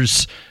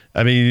 writers.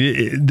 I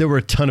mean, there were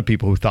a ton of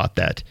people who thought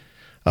that.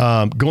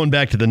 Going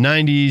back to the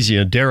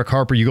 90s, Derek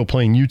Harper, you go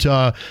play in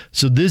Utah.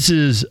 So this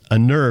is a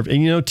nerve.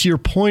 And, to your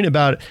point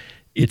about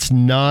it's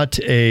not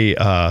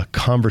a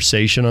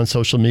conversation on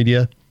social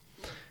media.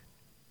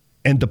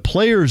 And the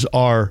players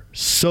are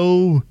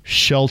so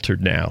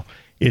sheltered now.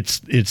 It's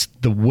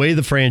the way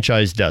the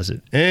franchise does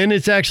it. And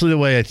it's actually the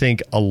way I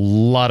think a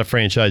lot of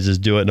franchises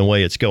do it and the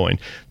way it's going.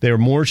 They're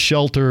more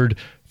sheltered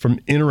from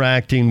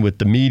interacting with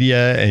the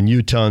media and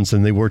Utahns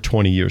than they were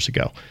 20 years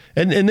ago.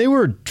 And they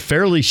were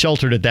fairly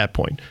sheltered at that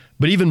point,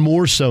 but even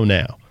more so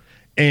now.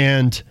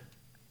 And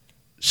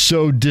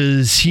so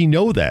does he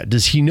know that?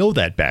 Does he know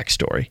that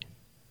backstory?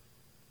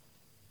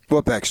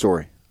 What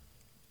backstory?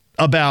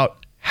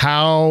 About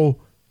how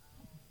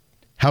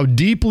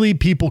deeply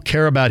people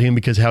care about him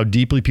because how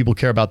deeply people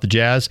care about the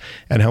Jazz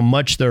and how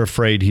much they're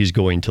afraid he's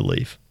going to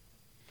leave.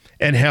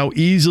 And how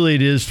easily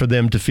it is for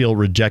them to feel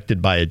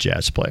rejected by a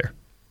Jazz player.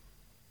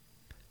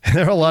 And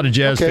there are a lot of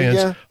Jazz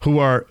fans who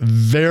are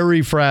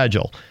very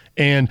fragile.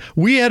 And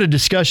we had a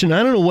discussion,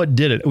 I don't know what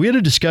did it. We had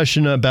a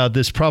discussion about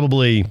this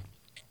probably,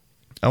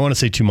 I want to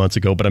say 2 months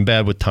ago, but I'm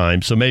bad with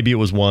time. So maybe it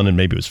was 1 and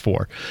maybe it was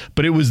 4.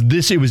 But it was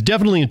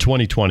definitely in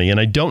 2020.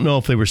 And I don't know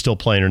if they were still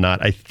playing or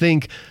not. I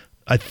think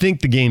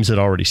the games had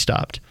already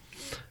stopped.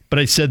 but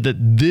I said that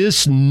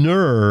this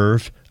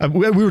nerve,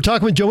 we were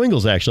talking with Joe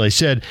Ingles, actually. I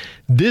said,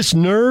 this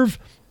nerve,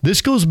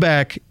 this goes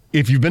back,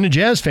 if you've been a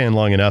Jazz fan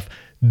long enough,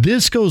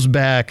 this goes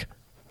back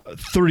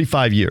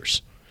 35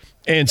 years.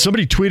 And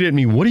somebody tweeted at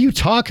me, what are you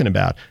talking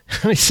about?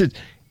 And I said,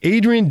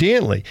 Adrian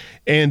Dantley.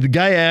 And the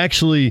guy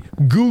actually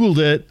Googled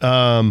it,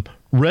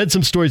 read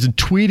some stories, and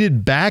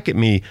tweeted back at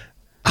me,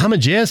 I'm a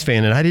Jazz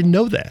fan, and I didn't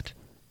know that.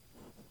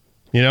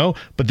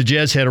 But the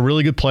Jazz had a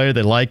really good player.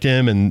 They liked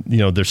him, and,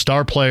 their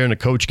star player and the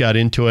coach got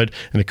into it,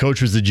 and the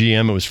coach was the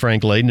GM. It was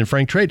Frank Layden, and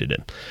Frank traded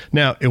him.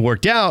 Now, it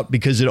worked out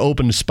because it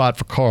opened a spot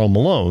for Karl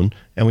Malone,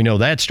 and we know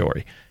that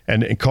story.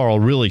 And Karl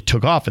really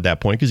took off at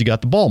that point because he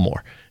got the ball more,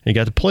 and he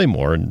got to play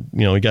more, and,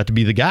 he got to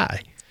be the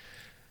guy.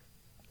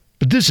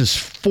 But this is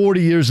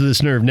 40 years of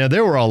this nerve. Now,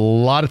 there were a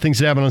lot of things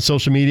that happened on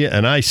social media,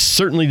 and I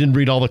certainly didn't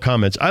read all the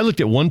comments. I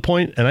looked at one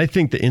point, and I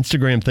think the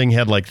Instagram thing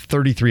had like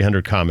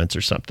 3,300 comments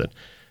or something.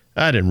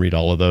 I didn't read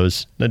all of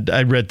those.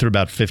 I read through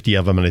about 50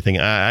 of them, and I think,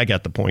 I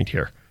got the point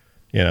here.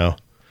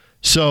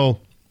 So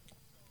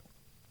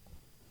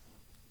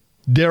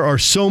there are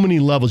so many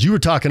levels. You were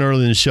talking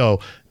earlier in the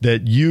show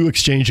that you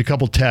exchanged a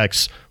couple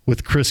texts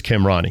with Chris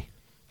Kamrani,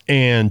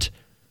 and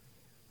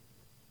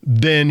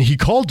then he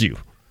called you.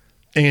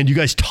 And you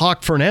guys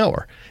talked for an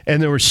hour,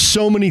 and there were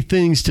so many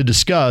things to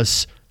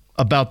discuss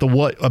about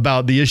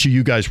the issue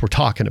you guys were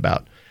talking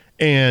about,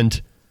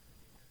 and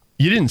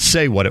you didn't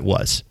say what it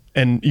was,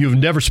 and you've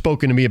never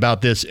spoken to me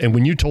about this. And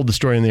when you told the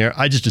story in the air,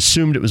 I just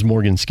assumed it was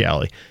Morgan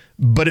Scalley,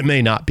 but it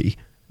may not be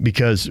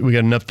because we got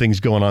enough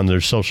things going on.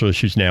 There's social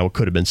issues now. It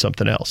could have been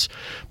something else.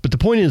 But the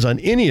point is, on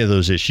any of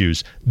those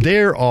issues,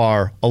 there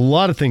are a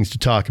lot of things to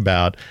talk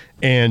about,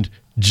 and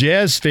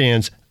Jazz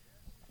fans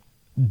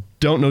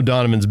don't know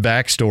Donovan's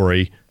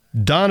backstory.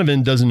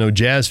 Donovan doesn't know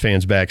Jazz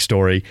fans'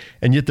 backstory,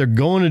 and yet they're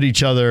going at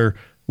each other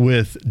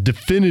with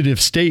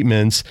definitive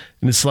statements.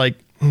 And it's like,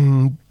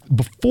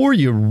 before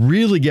you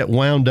really get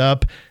wound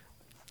up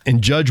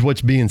and judge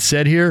what's being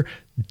said here,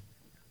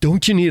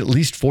 don't you need at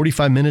least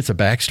 45 minutes of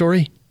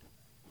backstory?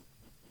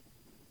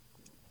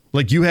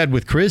 Like you had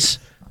with Chris?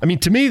 I mean,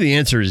 to me, the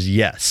answer is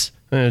yes.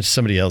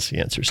 Somebody else, the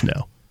answer is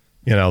no.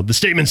 The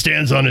statement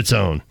stands on its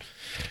own.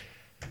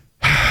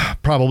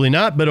 Probably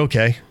not, but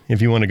okay,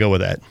 if you want to go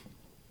with that.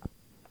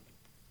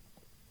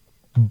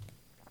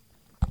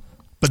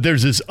 But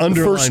there's this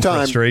underlying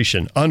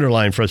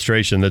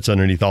frustration that's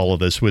underneath all of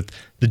this with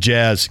the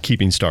Jazz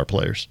keeping star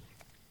players.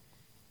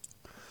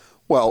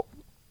 Well,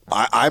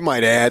 I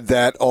might add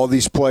that all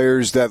these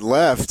players that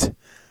left,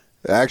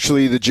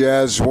 actually the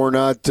Jazz were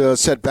not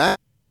set back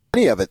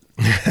any of it.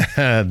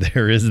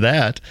 There is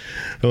that.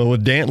 Well,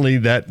 with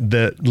Dantley,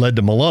 that led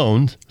to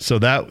Malone, so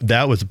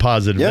that was a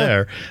positive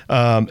there.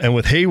 And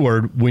with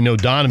Hayward, we know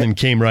Donovan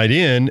came right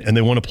in, and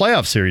they won a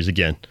playoff series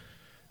again.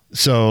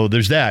 So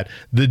there's that.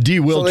 The D.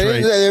 Will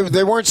trade.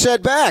 They weren't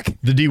set back.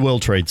 The D. Will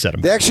trade set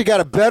them. They actually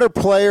got a better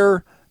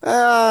player.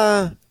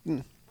 Where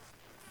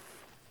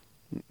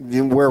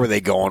were they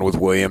going with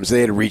Williams?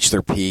 They had reached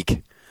their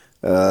peak.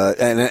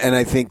 And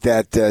I think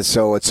that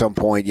so at some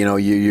point,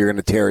 you're going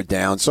to tear it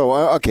down. So,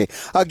 okay,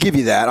 I'll give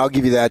you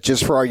that.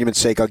 Just for argument's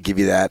sake, I'll give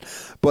you that.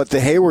 But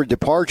the Hayward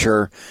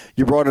departure,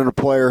 you brought in a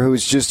player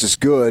who's just as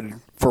good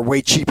for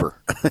way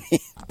cheaper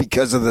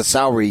because of the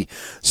salary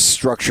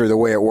structure, the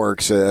way it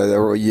works. A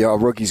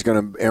rookie's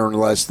going to earn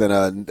less than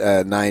a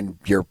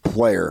 9-year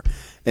player.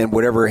 And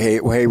whatever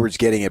Hayward's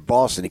getting at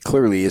Boston, he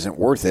clearly isn't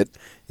worth it.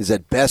 Is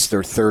at best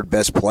their third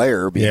best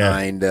player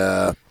behind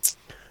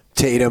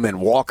Tatum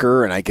and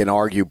Walker, and I can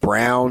argue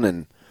Brown,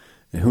 and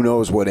who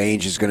knows what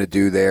Ainge is going to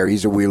do there.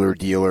 He's a wheeler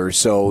dealer,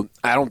 so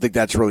I don't think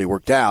that's really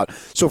worked out.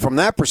 So from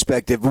that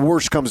perspective,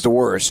 worst comes to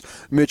worst,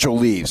 Mitchell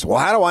leaves. Well,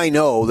 how do I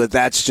know that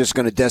that's just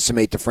going to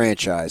decimate the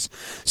franchise?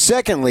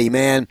 Secondly,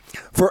 man,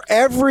 for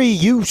every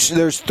use,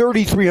 there's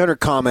 3,300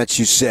 comments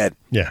you said.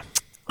 Yeah.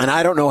 And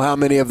I don't know how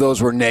many of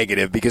those were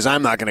negative because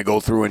I'm not going to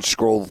go through and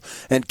scroll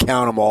and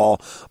count them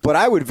all. But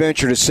I would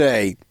venture to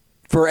say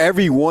for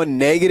every one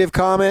negative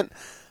comment,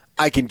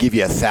 I can give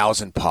you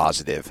 1,000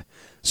 positive.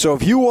 So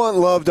if you want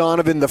Love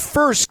Donovan, the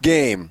first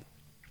game,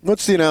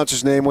 what's the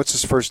announcer's name? What's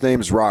his first name?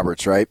 Is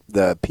Roberts, right?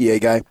 The PA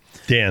guy?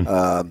 Dan.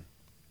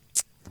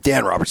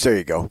 Dan Roberts. There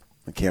you go.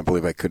 I can't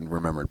believe I couldn't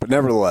remember it. But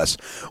nevertheless,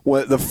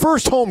 the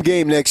first home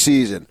game next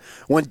season,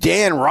 when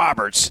Dan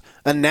Roberts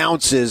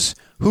announces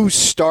who's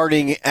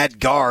starting at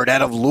guard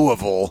out of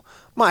Louisville,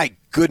 my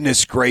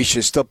goodness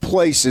gracious, the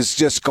place is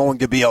just going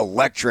to be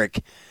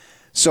electric.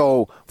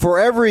 So for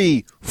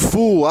every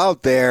fool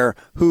out there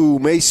who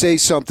may say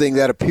something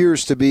that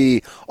appears to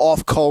be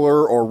off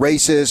color or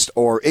racist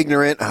or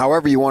ignorant,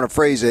 however you want to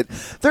phrase it,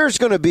 there's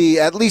going to be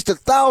at least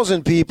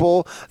 1,000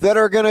 people that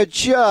are going to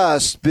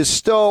just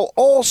bestow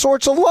all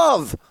sorts of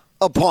love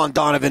upon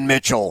Donovan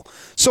Mitchell.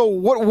 So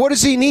what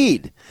does he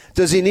need?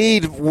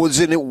 Was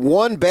it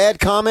one bad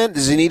comment?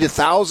 Does he need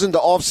 1,000 to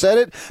offset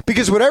it?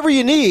 Because whatever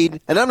you need,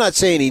 and I'm not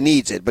saying he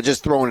needs it, but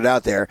just throwing it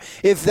out there,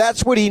 if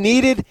that's what he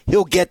needed,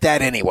 he'll get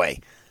that anyway.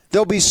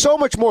 There'll be so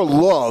much more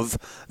love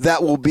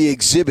that will be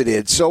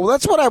exhibited. So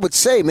that's what I would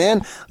say,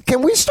 man.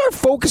 Can we start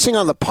focusing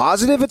on the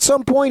positive at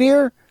some point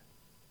here?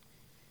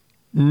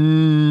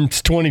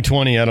 It's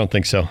 2020. I don't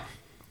think so.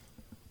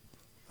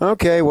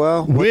 Okay,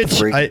 well,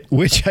 which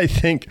I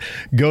think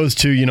goes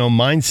to,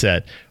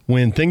 mindset.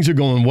 When things are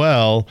going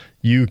well,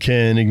 you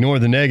can ignore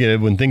the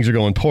negative. When things are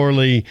going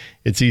poorly,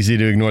 it's easy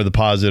to ignore the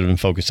positive and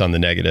focus on the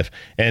negative.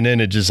 And then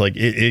it just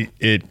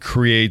it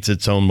creates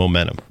its own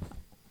momentum.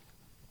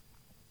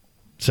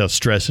 So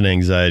stress and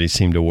anxiety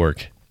seem to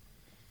work.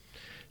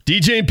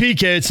 DJ and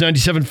PK, it's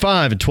 97.5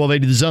 at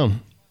 1280 The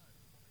Zone.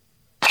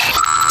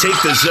 Take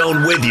the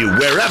Zone with you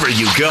wherever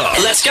you go.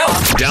 Let's go.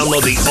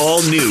 Download the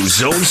all-new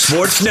Zone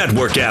Sports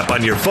Network app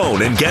on your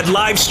phone and get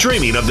live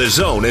streaming of the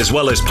Zone as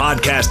well as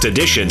podcast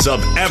editions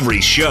of every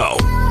show.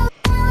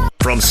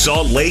 From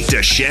Salt Lake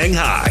to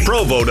Shanghai,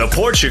 Provo to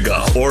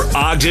Portugal, or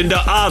Ogden to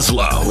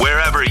Oslo,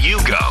 wherever you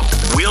go,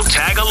 we'll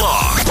tag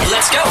along.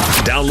 Let's go.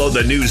 Download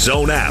the new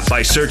Zone app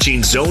by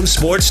searching Zone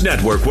Sports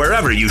Network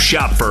wherever you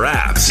shop for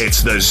apps.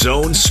 It's the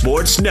Zone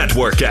Sports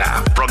Network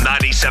app from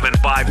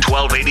 97.5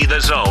 1280 The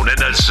Zone and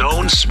the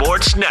Zone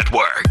Sports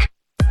Network.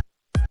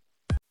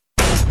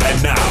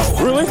 And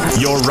now,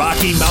 your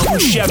Rocky Mountain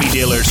Chevy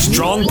dealer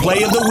strong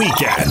play of the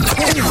weekend.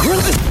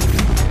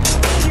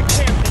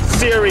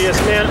 Serious,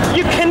 man.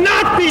 You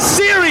cannot be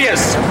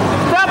serious.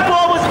 That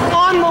ball was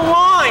on the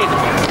line.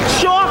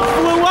 Chalk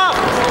flew up.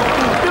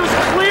 It was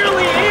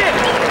clearly in.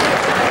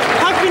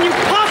 How can you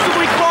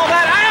possibly call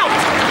that out?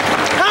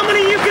 How many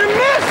you can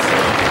miss?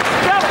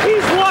 That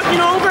piece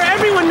walking over,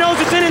 everyone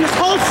knows it's in this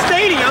whole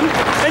stadium,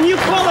 and you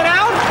call it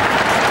out?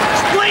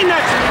 Explain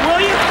that to me, will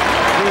you?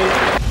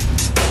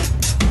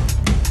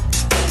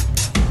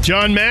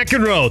 John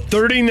McEnroe,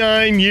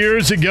 39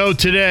 years ago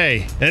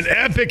today, an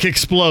epic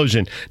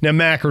explosion. Now,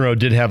 McEnroe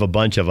did have a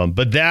bunch of them,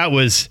 but that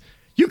was,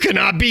 you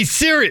cannot be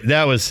serious.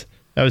 That was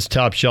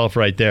top shelf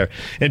right there.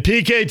 And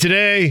PK,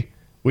 today,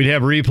 we'd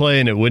have replay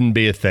and it wouldn't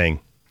be a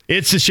thing.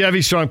 It's the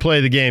Chevy Strong Play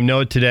of the Game.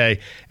 Know it today.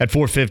 At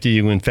 $450,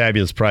 you win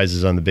fabulous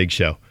prizes on the big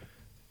show.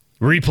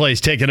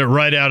 Replay's taking it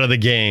right out of the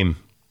game.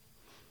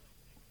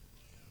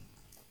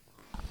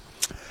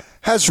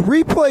 Has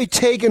replay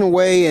taken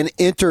away an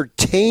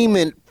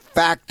entertainment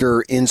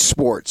factor in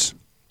sports?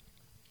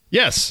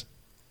 Yes.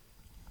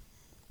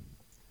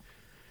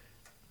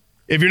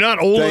 If you're not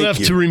old enough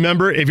to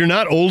remember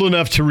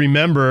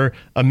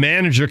a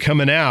manager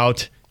coming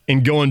out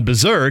and going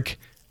berserk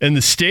and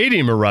the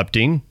stadium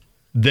erupting,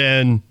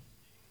 then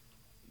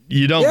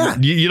you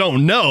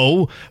don't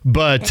know.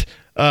 But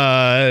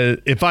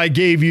if I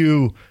gave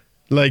you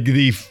like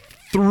the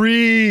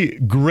three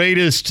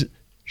greatest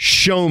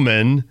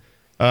showmen,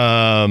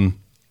 Earl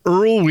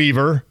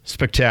Weaver,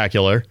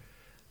 spectacular.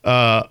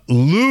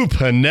 Lou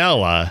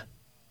Piniella.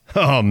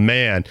 Oh,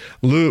 man.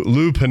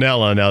 Lou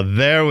Piniella. Now,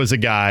 there was a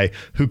guy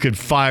who could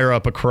fire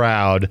up a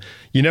crowd.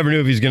 You never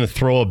knew if he was going to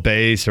throw a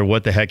base or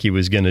what the heck he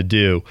was going to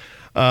do.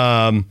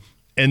 And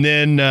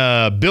then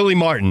Billy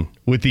Martin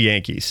with the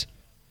Yankees.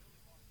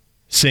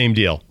 Same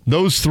deal.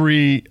 Those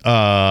three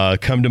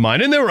come to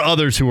mind. And there were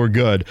others who were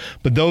good,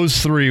 but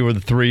those three were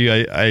the three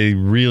I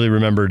really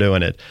remember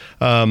doing it.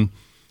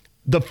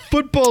 The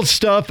football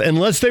stuff,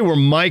 unless they were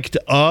mic'd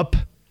up,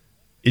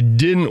 it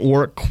didn't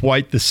work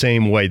quite the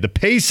same way. The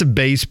pace of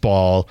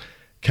baseball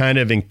kind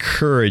of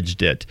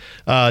encouraged it.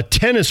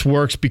 Tennis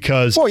works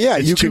because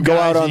you can go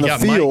out on the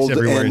field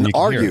and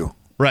argue.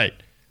 Right.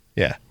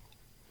 Yeah.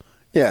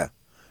 Yeah.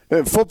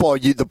 In football,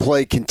 the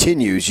play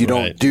continues. You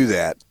don't do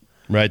that.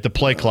 Right. The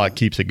play clock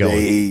keeps it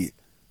going.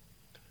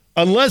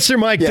 Unless they're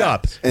mic'd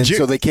up. And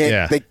so they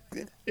can't. Yeah.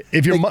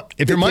 If you're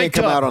mic'd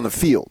up, out on the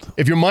field.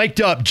 If you're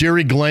mic'd up,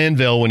 Jerry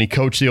Glanville, when he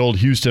coached the old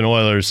Houston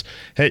Oilers,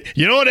 hey,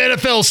 you know what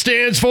NFL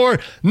stands for?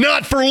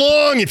 Not for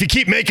long. If you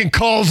keep making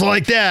calls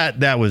like that,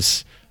 that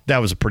was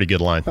a pretty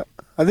good line.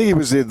 I think he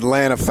was the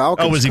Atlanta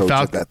Falcons. Oh, was he coach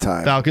at that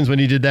time? Falcons when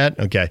he did that?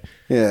 Okay.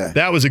 Yeah,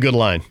 that was a good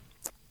line.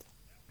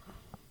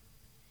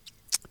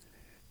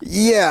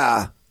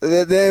 Yeah,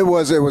 it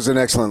was an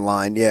excellent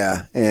line.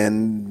 Yeah,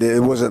 and it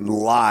wasn't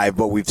live,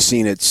 but we've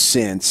seen it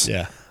since.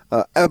 Yeah.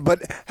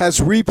 But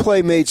has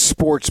replay made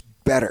sports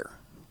better?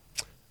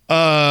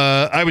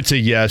 I would say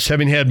yes.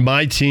 Having had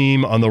my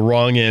team on the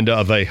wrong end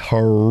of a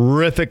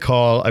horrific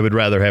call, I would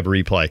rather have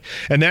replay.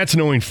 And that's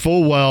knowing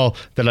full well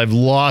that I've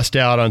lost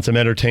out on some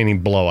entertaining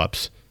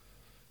blow-ups.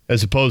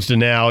 As opposed to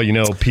now,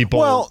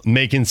 people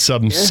making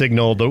some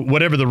signal,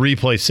 whatever the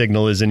replay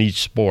signal is in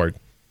each sport.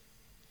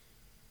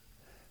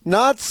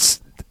 But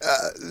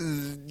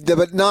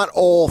not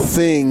all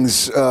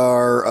things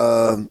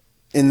are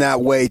in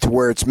that way to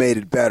where it's made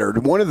it better.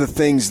 One of the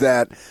things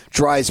that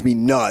drives me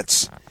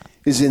nuts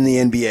is in the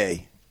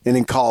NBA and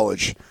in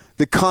college,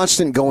 the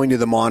constant going to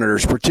the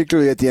monitors,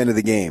 particularly at the end of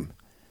the game,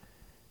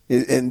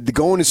 and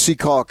going to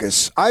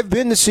Secaucus. I've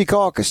been to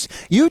Secaucus.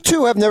 You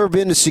two have never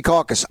been to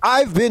Secaucus.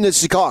 I've been to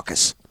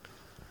Secaucus.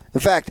 In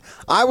fact,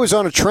 I was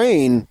on a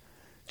train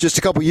just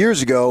a couple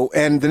years ago,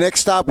 and the next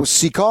stop was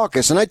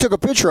Secaucus, and I took a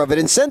picture of it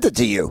and sent it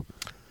to you.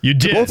 You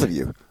did? To both of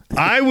you.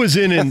 I was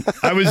in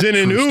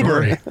an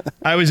Uber.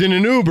 I was in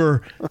an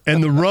Uber,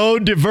 and the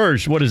road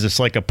diverged. What is this,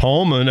 like a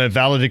poem and a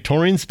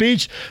valedictorian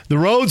speech? The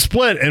road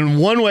split, and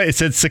one way it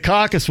said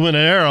Secaucus went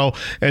an arrow,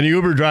 and the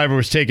Uber driver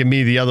was taking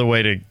me the other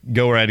way to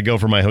go where I had to go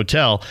for my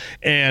hotel.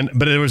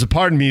 But there was a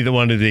part of me that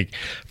wanted to think,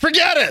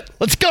 forget it,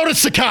 let's go to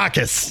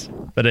Secaucus.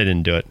 But I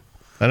didn't do it.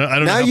 I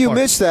don't now know you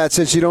missed that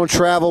since you don't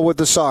travel with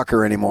the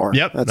soccer anymore.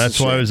 Yep, that's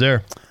why I was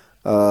there.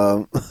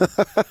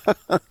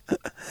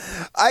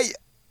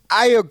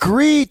 I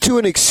agree to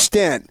an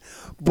extent,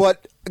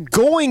 but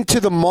going to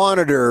the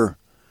monitor,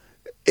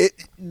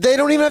 they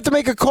don't even have to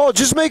make a call.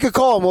 Just make a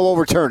call and we'll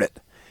overturn it.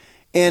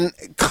 And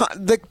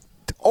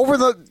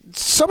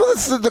some of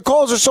the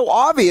calls are so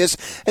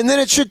obvious, and then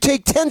it should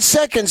take 10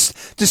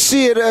 seconds to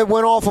see it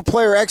went off of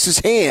player X's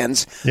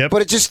hands,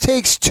 but it just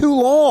takes too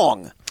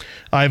long.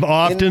 I've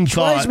often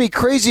thought... It drives me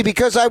crazy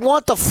because I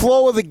want the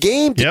flow of the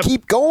game to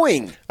keep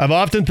going. I've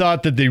often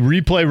thought that the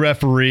replay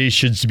referee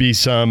should be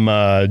some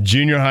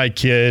junior high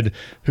kid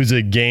who's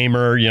a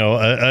gamer,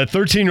 a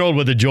 13-year-old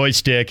with a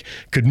joystick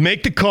could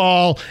make the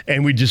call,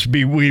 and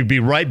we'd be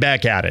right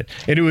back at it.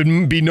 And it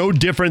would be no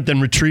different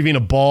than retrieving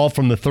a ball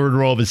from the third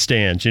row of his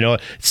stands.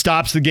 It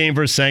stops the game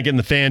for a second,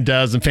 the fan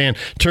does. The fan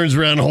turns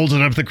around and holds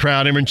it up to the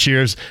crowd, everyone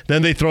cheers.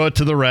 Then they throw it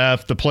to the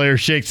ref. The player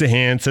shakes a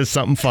hand, says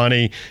something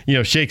funny,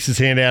 shakes his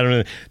hand at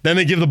him. Then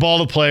they give the ball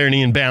to the player, and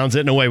he inbounds it,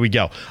 and away we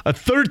go. A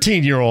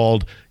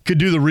 13-year-old could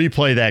do the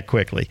replay that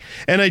quickly.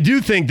 And I do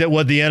think that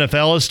what the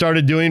NFL has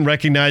started doing,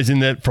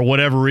 recognizing that for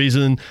whatever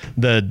reason,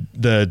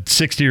 the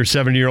 60 or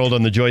 70-year-old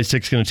on the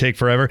joystick's going to take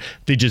forever,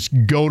 they just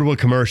go to a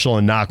commercial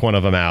and knock one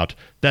of them out.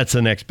 That's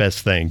the next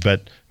best thing.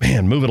 But,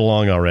 man, move it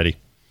along already.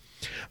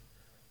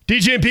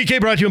 DJ and PK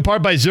brought to you in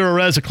part by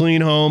Zerorez. A clean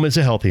home is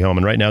a healthy home.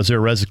 And right now,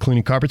 Zerorez is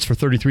cleaning carpets for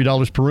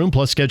 $33 per room,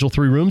 plus schedule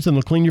 3 rooms, and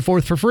they'll clean your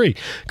 4th for free.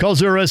 Call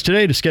Zerorez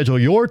today to schedule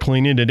your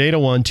cleaning at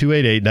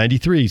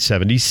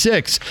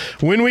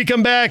 801-288-9376. When we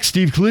come back,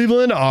 Steve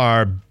Cleveland,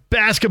 our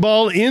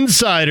basketball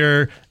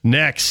insider,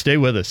 next. Stay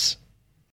with us.